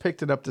just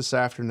picked it up this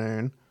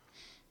afternoon.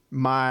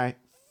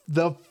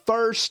 The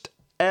first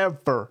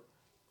ever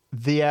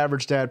The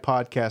Average Dad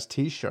Podcast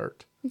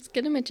T-shirt. It's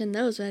good to mention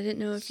those, but I didn't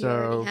know if you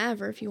already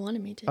have or if you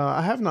wanted me to.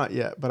 I have not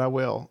yet, but I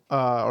will.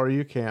 Or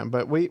you can.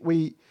 But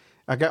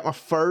I got my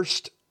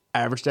first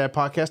Average Dad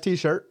Podcast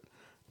T-shirt.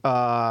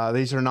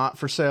 These are not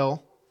for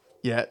sale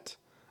yet.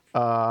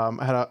 I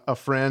had a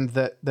friend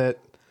that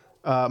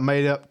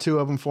made up 2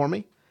 of them for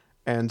me.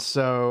 And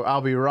so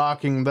I'll be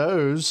rocking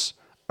those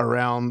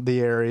around the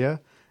area.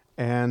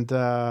 And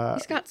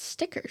He's got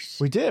stickers.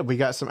 We did. We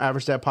got some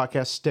Average Dad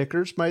Podcast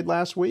stickers made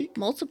last week.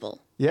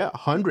 Multiple. Yeah,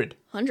 100.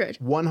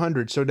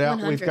 100. So now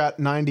 100. we've got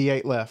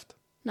 98 left.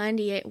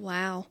 98.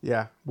 Wow.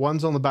 Yeah.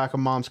 One's on the back of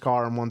Mom's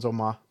car and one's on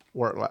my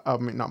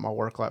not my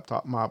work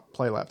laptop, my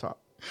play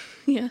laptop.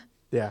 Yeah.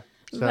 Yeah. I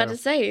was about to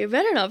say, it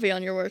better not be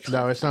on your work laptop.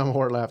 No, it's not my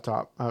work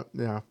laptop.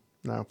 No,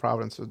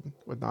 Providence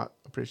would not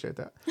appreciate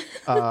that.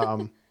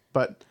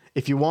 But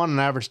if you want an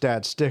Average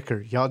Dad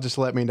sticker, y'all just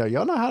let me know.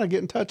 Y'all know how to get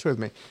in touch with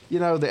me. You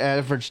know, the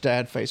Average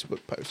Dad Facebook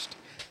post,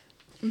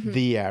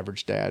 the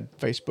Average Dad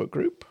Facebook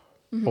group,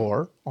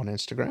 or on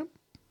Instagram,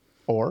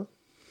 or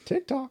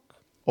TikTok,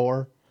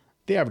 or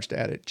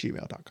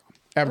theaveragedad@gmail.com.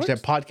 Average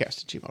Dad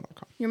Podcast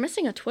 @gmail.com. You're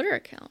missing a Twitter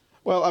account.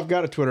 Well, I've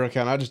got a Twitter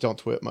account. I just don't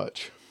tweet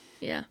much.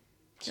 Yeah.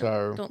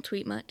 So don't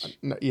tweet much.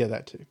 No, yeah,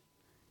 that too.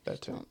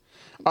 All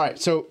right.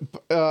 So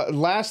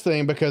last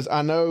thing, because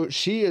I know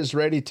she is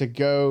ready to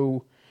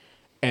go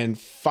and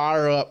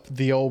fire up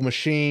the old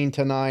machine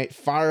tonight,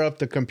 fire up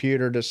the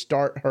computer to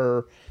start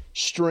her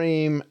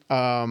stream.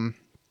 Think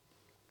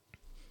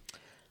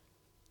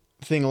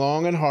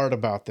long and hard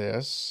about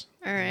this.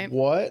 All right.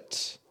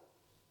 What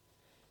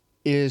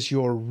is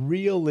your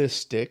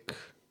realistic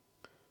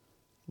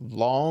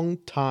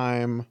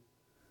long-time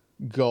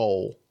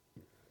goal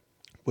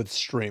with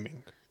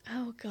streaming?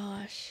 Oh,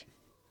 gosh.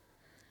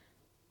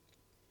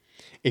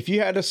 If you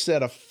had to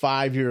set a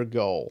 5-year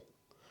goal,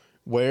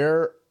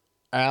 where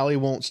Allie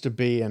wants to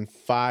be in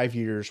 5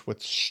 years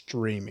with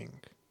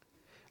streaming.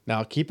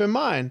 Now, keep in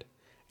mind,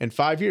 in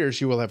 5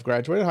 years, you will have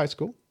graduated high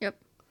school. Yep.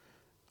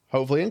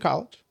 Hopefully in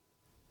college.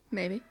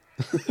 Maybe.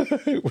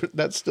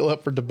 That's still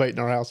up for debate in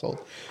our household.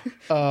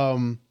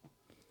 Mom,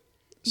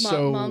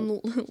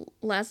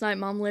 last night,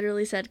 Mom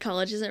literally said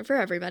college isn't for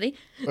everybody.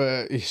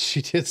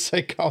 She did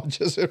say college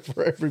isn't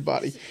for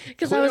everybody.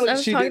 Because I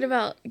was talking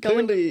about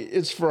going. Clearly,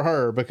 it's for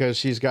her because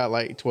she's got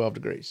like 12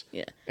 degrees.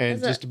 Yeah.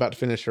 And just about to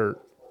finish her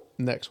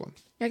next one.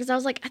 Yeah, because I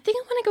was like, I think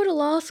I want to go to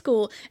law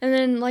school. And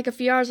then like a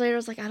few hours later, I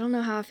was like, I don't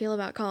know how I feel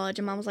about college.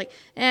 And Mom was like,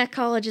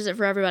 college isn't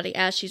for everybody,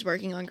 as she's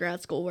working on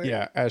grad school work.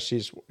 Yeah, as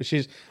she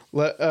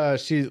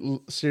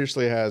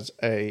seriously has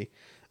a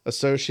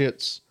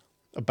associate's,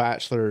 a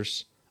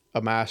bachelor's,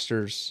 a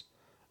master's,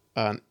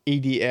 an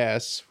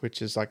EDS,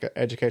 which is like an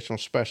educational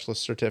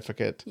specialist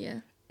certificate. Yeah.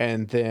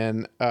 And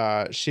then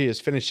she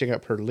is finishing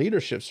up her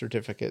leadership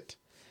certificate.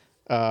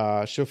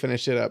 She'll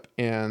finish it up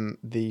in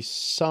the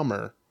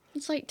summer.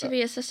 It's like to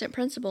be assistant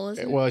principal,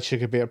 isn't it? Well, she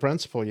could be a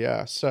principal,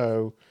 yeah.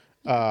 So,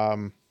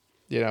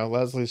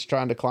 Leslie's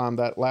trying to climb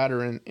that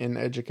ladder in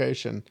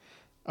education.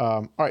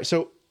 All right,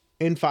 so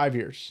in 5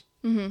 years,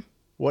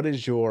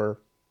 what's your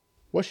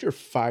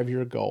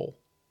 5-year goal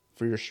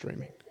for your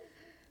streaming?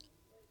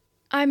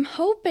 I'm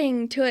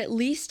hoping to at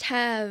least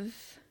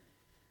have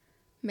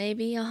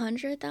maybe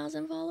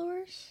 100,000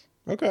 followers.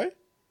 Okay.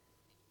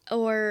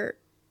 Or,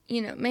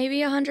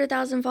 maybe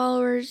 100,000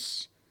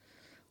 followers.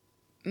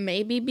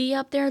 Maybe be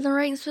up there in the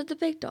ranks with the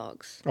big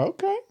dogs.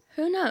 Okay.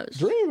 Who knows?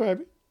 Dream,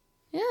 baby.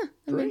 Yeah.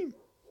 Dream.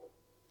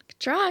 I could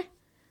try.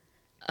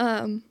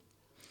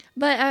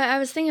 But I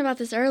was thinking about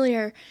this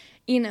earlier.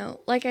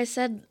 Like I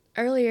said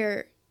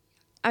earlier,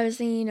 I was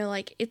thinking,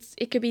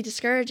 it could be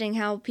discouraging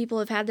how people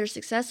have had their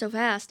success so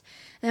fast.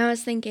 And I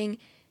was thinking,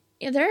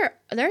 there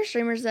are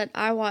streamers that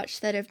I watch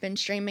that have been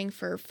streaming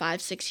for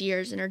 5-6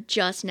 years and are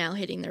just now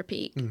hitting their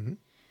peak. Mm-hmm.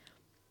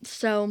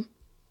 So,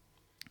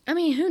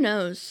 who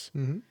knows?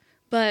 Mm-hmm.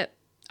 But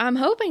I'm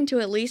hoping to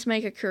at least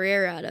make a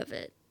career out of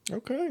it.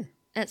 Okay.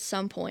 At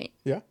some point.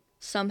 Yeah.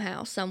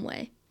 Somehow, some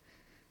way.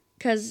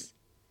 Because,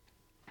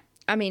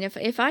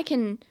 if I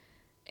can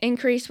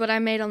increase what I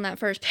made on that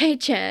first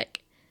paycheck.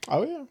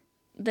 Oh, yeah.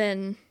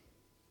 Then.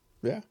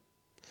 Yeah.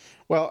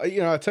 Well,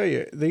 I tell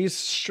you, these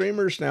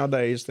streamers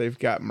nowadays, they've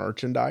got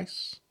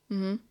merchandise.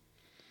 Mm-hmm.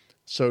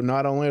 So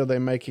not only are they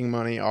making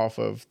money off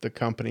of the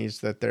companies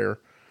that they're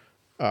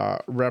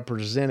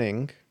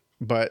representing,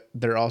 but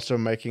they're also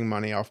making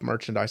money off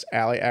merchandise.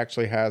 Allie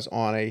actually has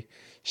on a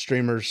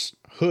streamer's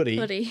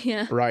hoodie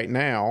yeah. right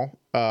now.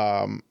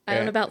 I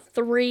own about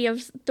three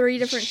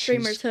different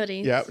streamers'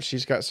 hoodies. Yep,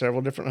 she's got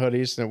several different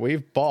hoodies that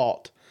we've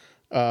bought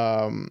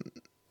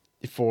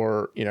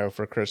for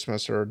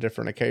Christmas or a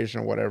different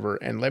occasion or whatever.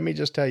 And let me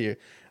just tell you,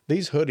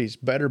 these hoodies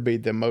better be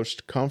the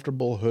most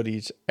comfortable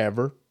hoodies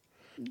ever.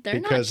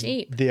 They're not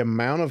cheap. The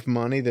amount of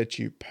money that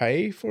you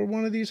pay for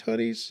one of these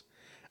hoodies,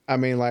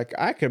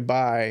 I could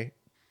buy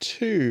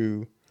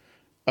 2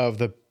 of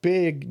the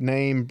big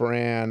name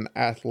brand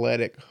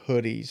athletic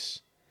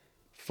hoodies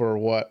for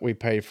what we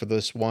paid for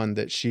this one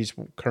that she's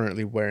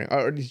currently wearing.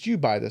 Or did you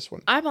buy this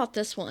one? I bought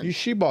this one.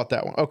 She bought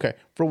that one. Okay.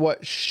 For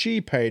what she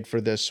paid for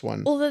this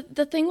one. Well,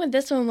 the thing with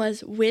this one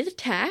was with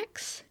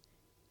tax,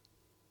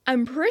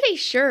 I'm pretty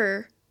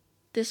sure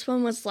this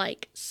one was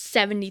like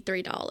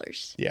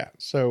 $73. Yeah.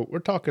 So we're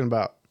talking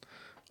about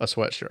a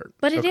sweatshirt.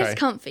 But it is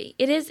comfy.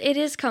 It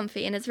is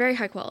comfy, and it's very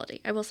high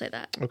quality. I will say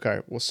that. Okay.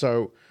 Well,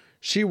 so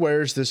she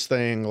wears this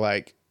thing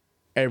like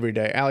every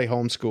day. Allie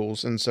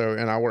homeschools,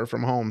 and I work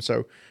from home,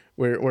 so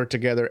we're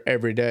together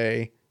every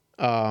day.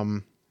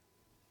 And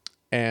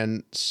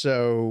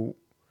so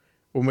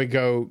when we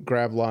go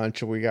grab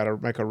lunch or we got to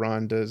make a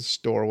run to the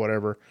store or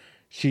whatever,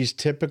 she's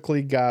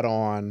typically got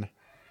on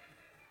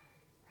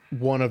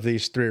one of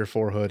these 3 or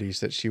 4 hoodies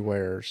that she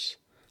wears,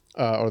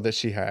 or that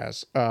she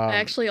has. I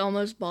actually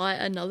almost bought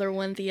another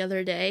one the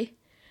other day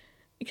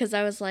because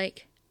I was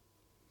like,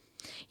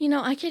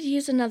 I could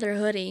use another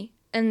hoodie.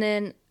 And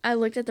then I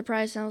looked at the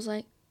price and I was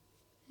like,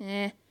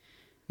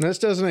 This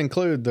doesn't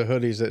include the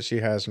hoodies that she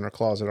has in her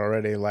closet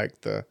already,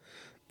 like the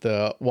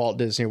Walt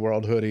Disney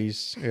World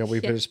hoodies.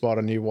 We just bought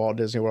a new Walt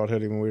Disney World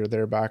hoodie when we were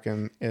there back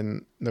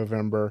in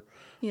November.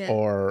 Yeah.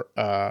 Or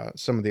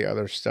some of the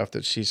other stuff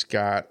that she's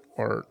got,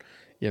 or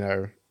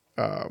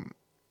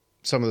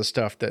some of the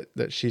stuff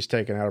that she's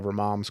taken out of her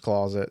mom's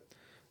closet.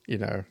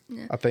 Yeah.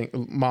 I think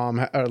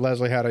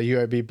Leslie had a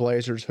UAB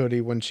Blazers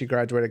hoodie when she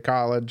graduated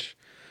college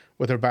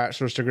with her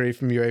bachelor's degree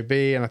from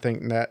UAB, and I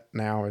think that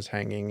now is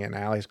hanging in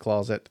Allie's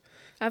closet.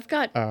 I've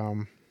got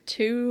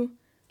 2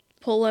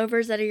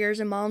 pullovers that are yours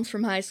and mom's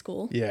from high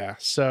school. Yeah.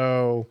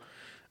 So,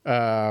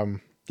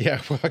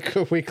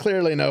 we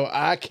clearly know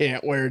I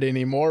can't wear it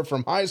anymore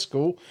from high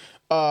school.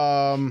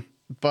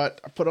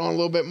 But I put on a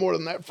little bit more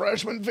than that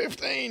freshman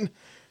 15,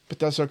 but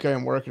that's okay.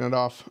 I'm working it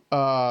off,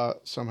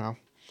 somehow.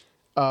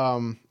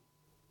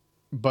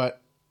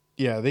 But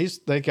yeah,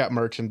 they got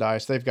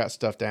merchandise. They've got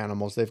stuffed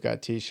animals. They've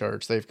got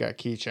t-shirts. They've got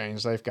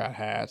keychains. They've got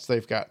hats.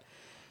 They've got,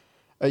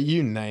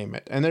 you name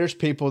it. And there's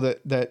people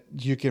that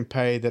you can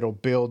pay that'll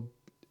build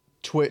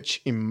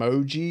Twitch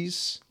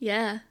emojis.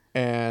 Yeah.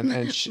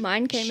 And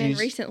mine came in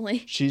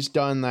recently. She's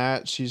done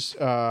that. She's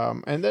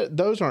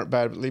those aren't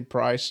badly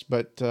priced,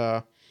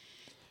 but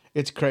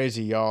it's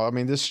crazy, y'all. I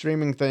mean, this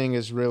streaming thing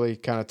is really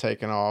kind of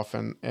taken off,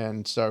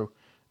 and so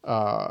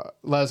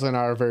Leslie and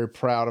I are very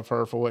proud of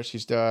her for what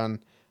she's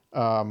done,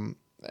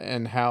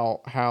 and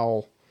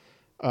how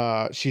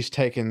she's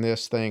taken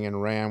this thing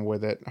and ran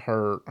with it.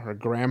 Her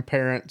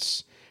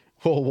grandparents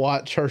will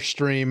watch her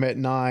stream at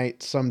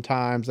night.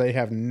 Sometimes they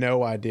have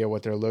no idea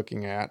what they're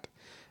looking at.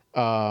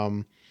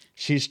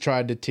 She's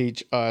tried to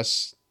teach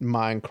us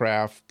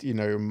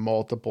Minecraft,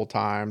 multiple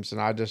times, and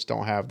I just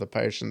don't have the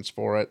patience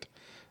for it.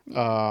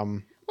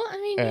 Well, I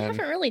mean, you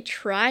haven't really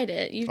tried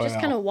it. You've just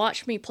kind of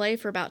watched me play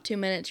for about 2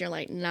 minutes. You're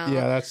like, nah.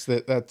 Yeah,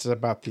 that's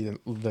about the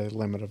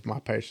limit of my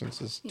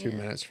patience is 2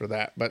 minutes for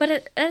that.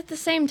 But at the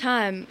same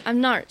time, I'm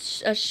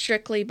not a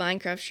strictly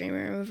Minecraft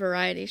streamer. I'm a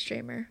variety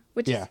streamer,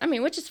 which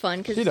is fun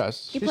because she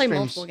does. You play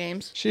multiple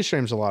games. She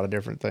streams a lot of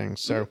different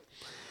things. So,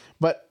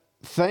 but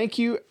thank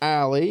you,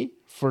 Allie,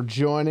 for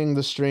joining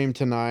the stream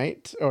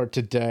tonight or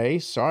today.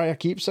 Sorry, I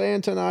keep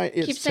saying tonight.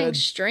 Keep saying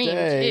stream too.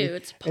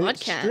 It's a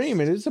podcast.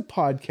 It is a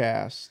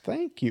podcast.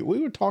 Thank you. We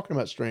were talking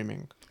about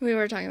streaming. We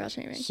were talking about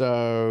streaming.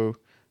 So,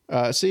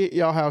 see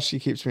y'all how she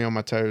keeps me on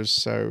my toes.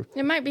 So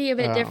it might be a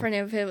bit different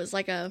if it was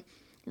like a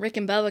Rick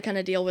and Bubba kind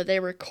of deal where they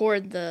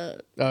record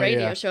the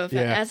radio show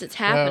as it's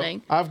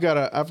happening. I've got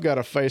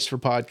a face for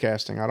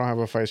podcasting. I don't have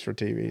a face for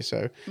TV,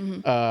 so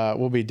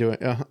we'll be doing.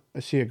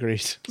 She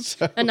agrees.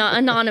 So.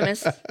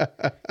 Anonymous.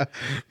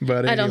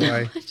 But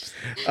anyway,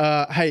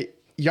 hey,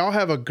 y'all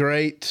have a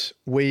great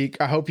week.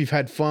 I hope you've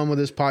had fun with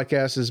this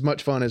podcast, as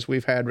much fun as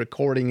we've had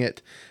recording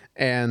it.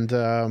 And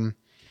like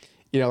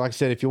I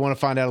said, if you want to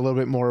find out a little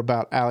bit more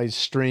about Allie's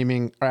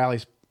streaming or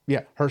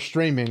her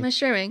streaming. My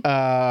streaming.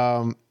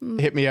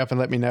 Hit me up and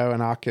let me know,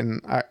 and I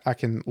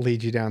can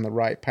lead you down the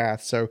right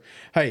path. So,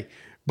 hey,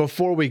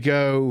 before we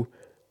go,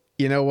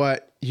 you know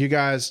what, you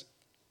guys,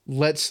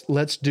 let's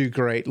do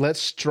great. Let's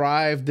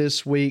strive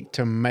this week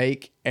to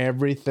make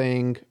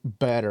everything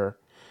better.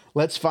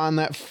 Let's find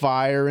that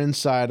fire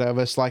inside of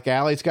us. Like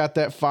Allie's got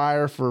that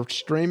fire for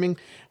streaming.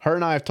 Her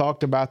and I have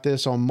talked about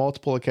this on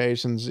multiple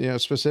occasions.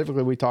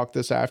 Specifically, we talked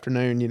this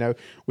afternoon.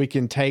 We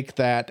can take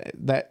that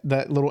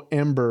little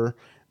ember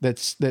that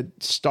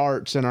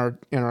starts in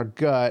our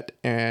gut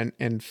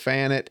and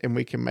fan it, and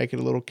we can make it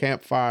a little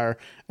campfire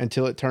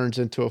until it turns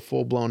into a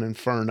full-blown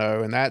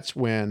inferno, and that's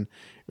when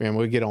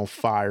we get on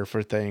fire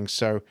for things.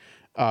 So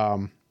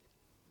I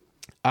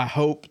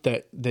hope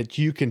that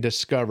you can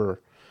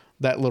discover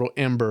that little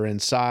ember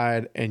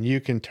inside, and you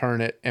can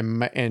turn it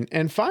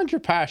and find your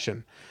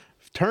passion,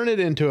 turn it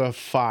into a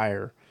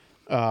fire,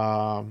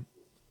 and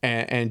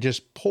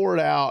just pour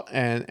it out,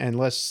 and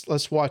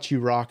let's watch you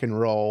rock and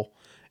roll.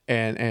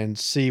 And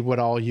see what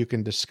all you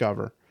can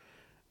discover.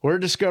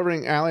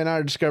 Allie and I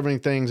are discovering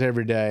things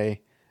every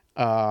day,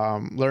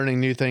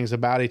 learning new things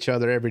about each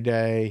other every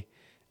day.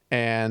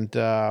 And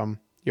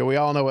we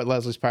all know what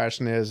Leslie's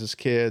passion is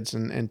kids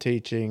and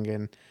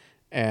teaching.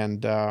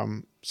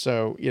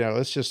 So,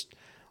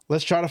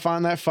 let's try to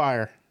find that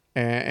fire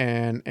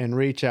and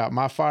reach out.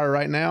 My fire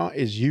right now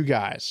is you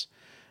guys.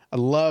 I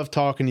love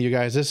talking to you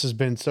guys. This has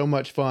been so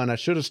much fun. I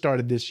should have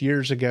started this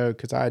years ago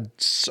because I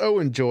so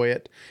enjoy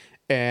it.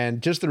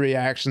 And just the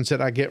reactions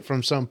that I get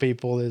from some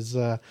people is,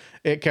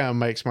 it kind of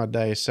makes my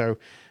day. So,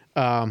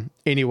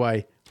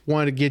 anyway,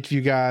 wanted to get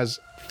you guys,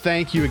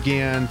 thank you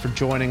again for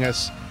joining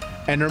us.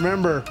 And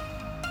remember,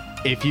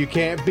 if you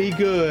can't be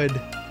good,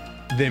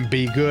 then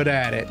be good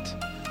at it.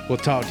 We'll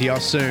talk to y'all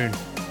soon.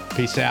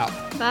 Peace out.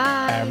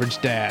 Bye.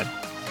 Average Dad,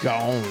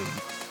 gone.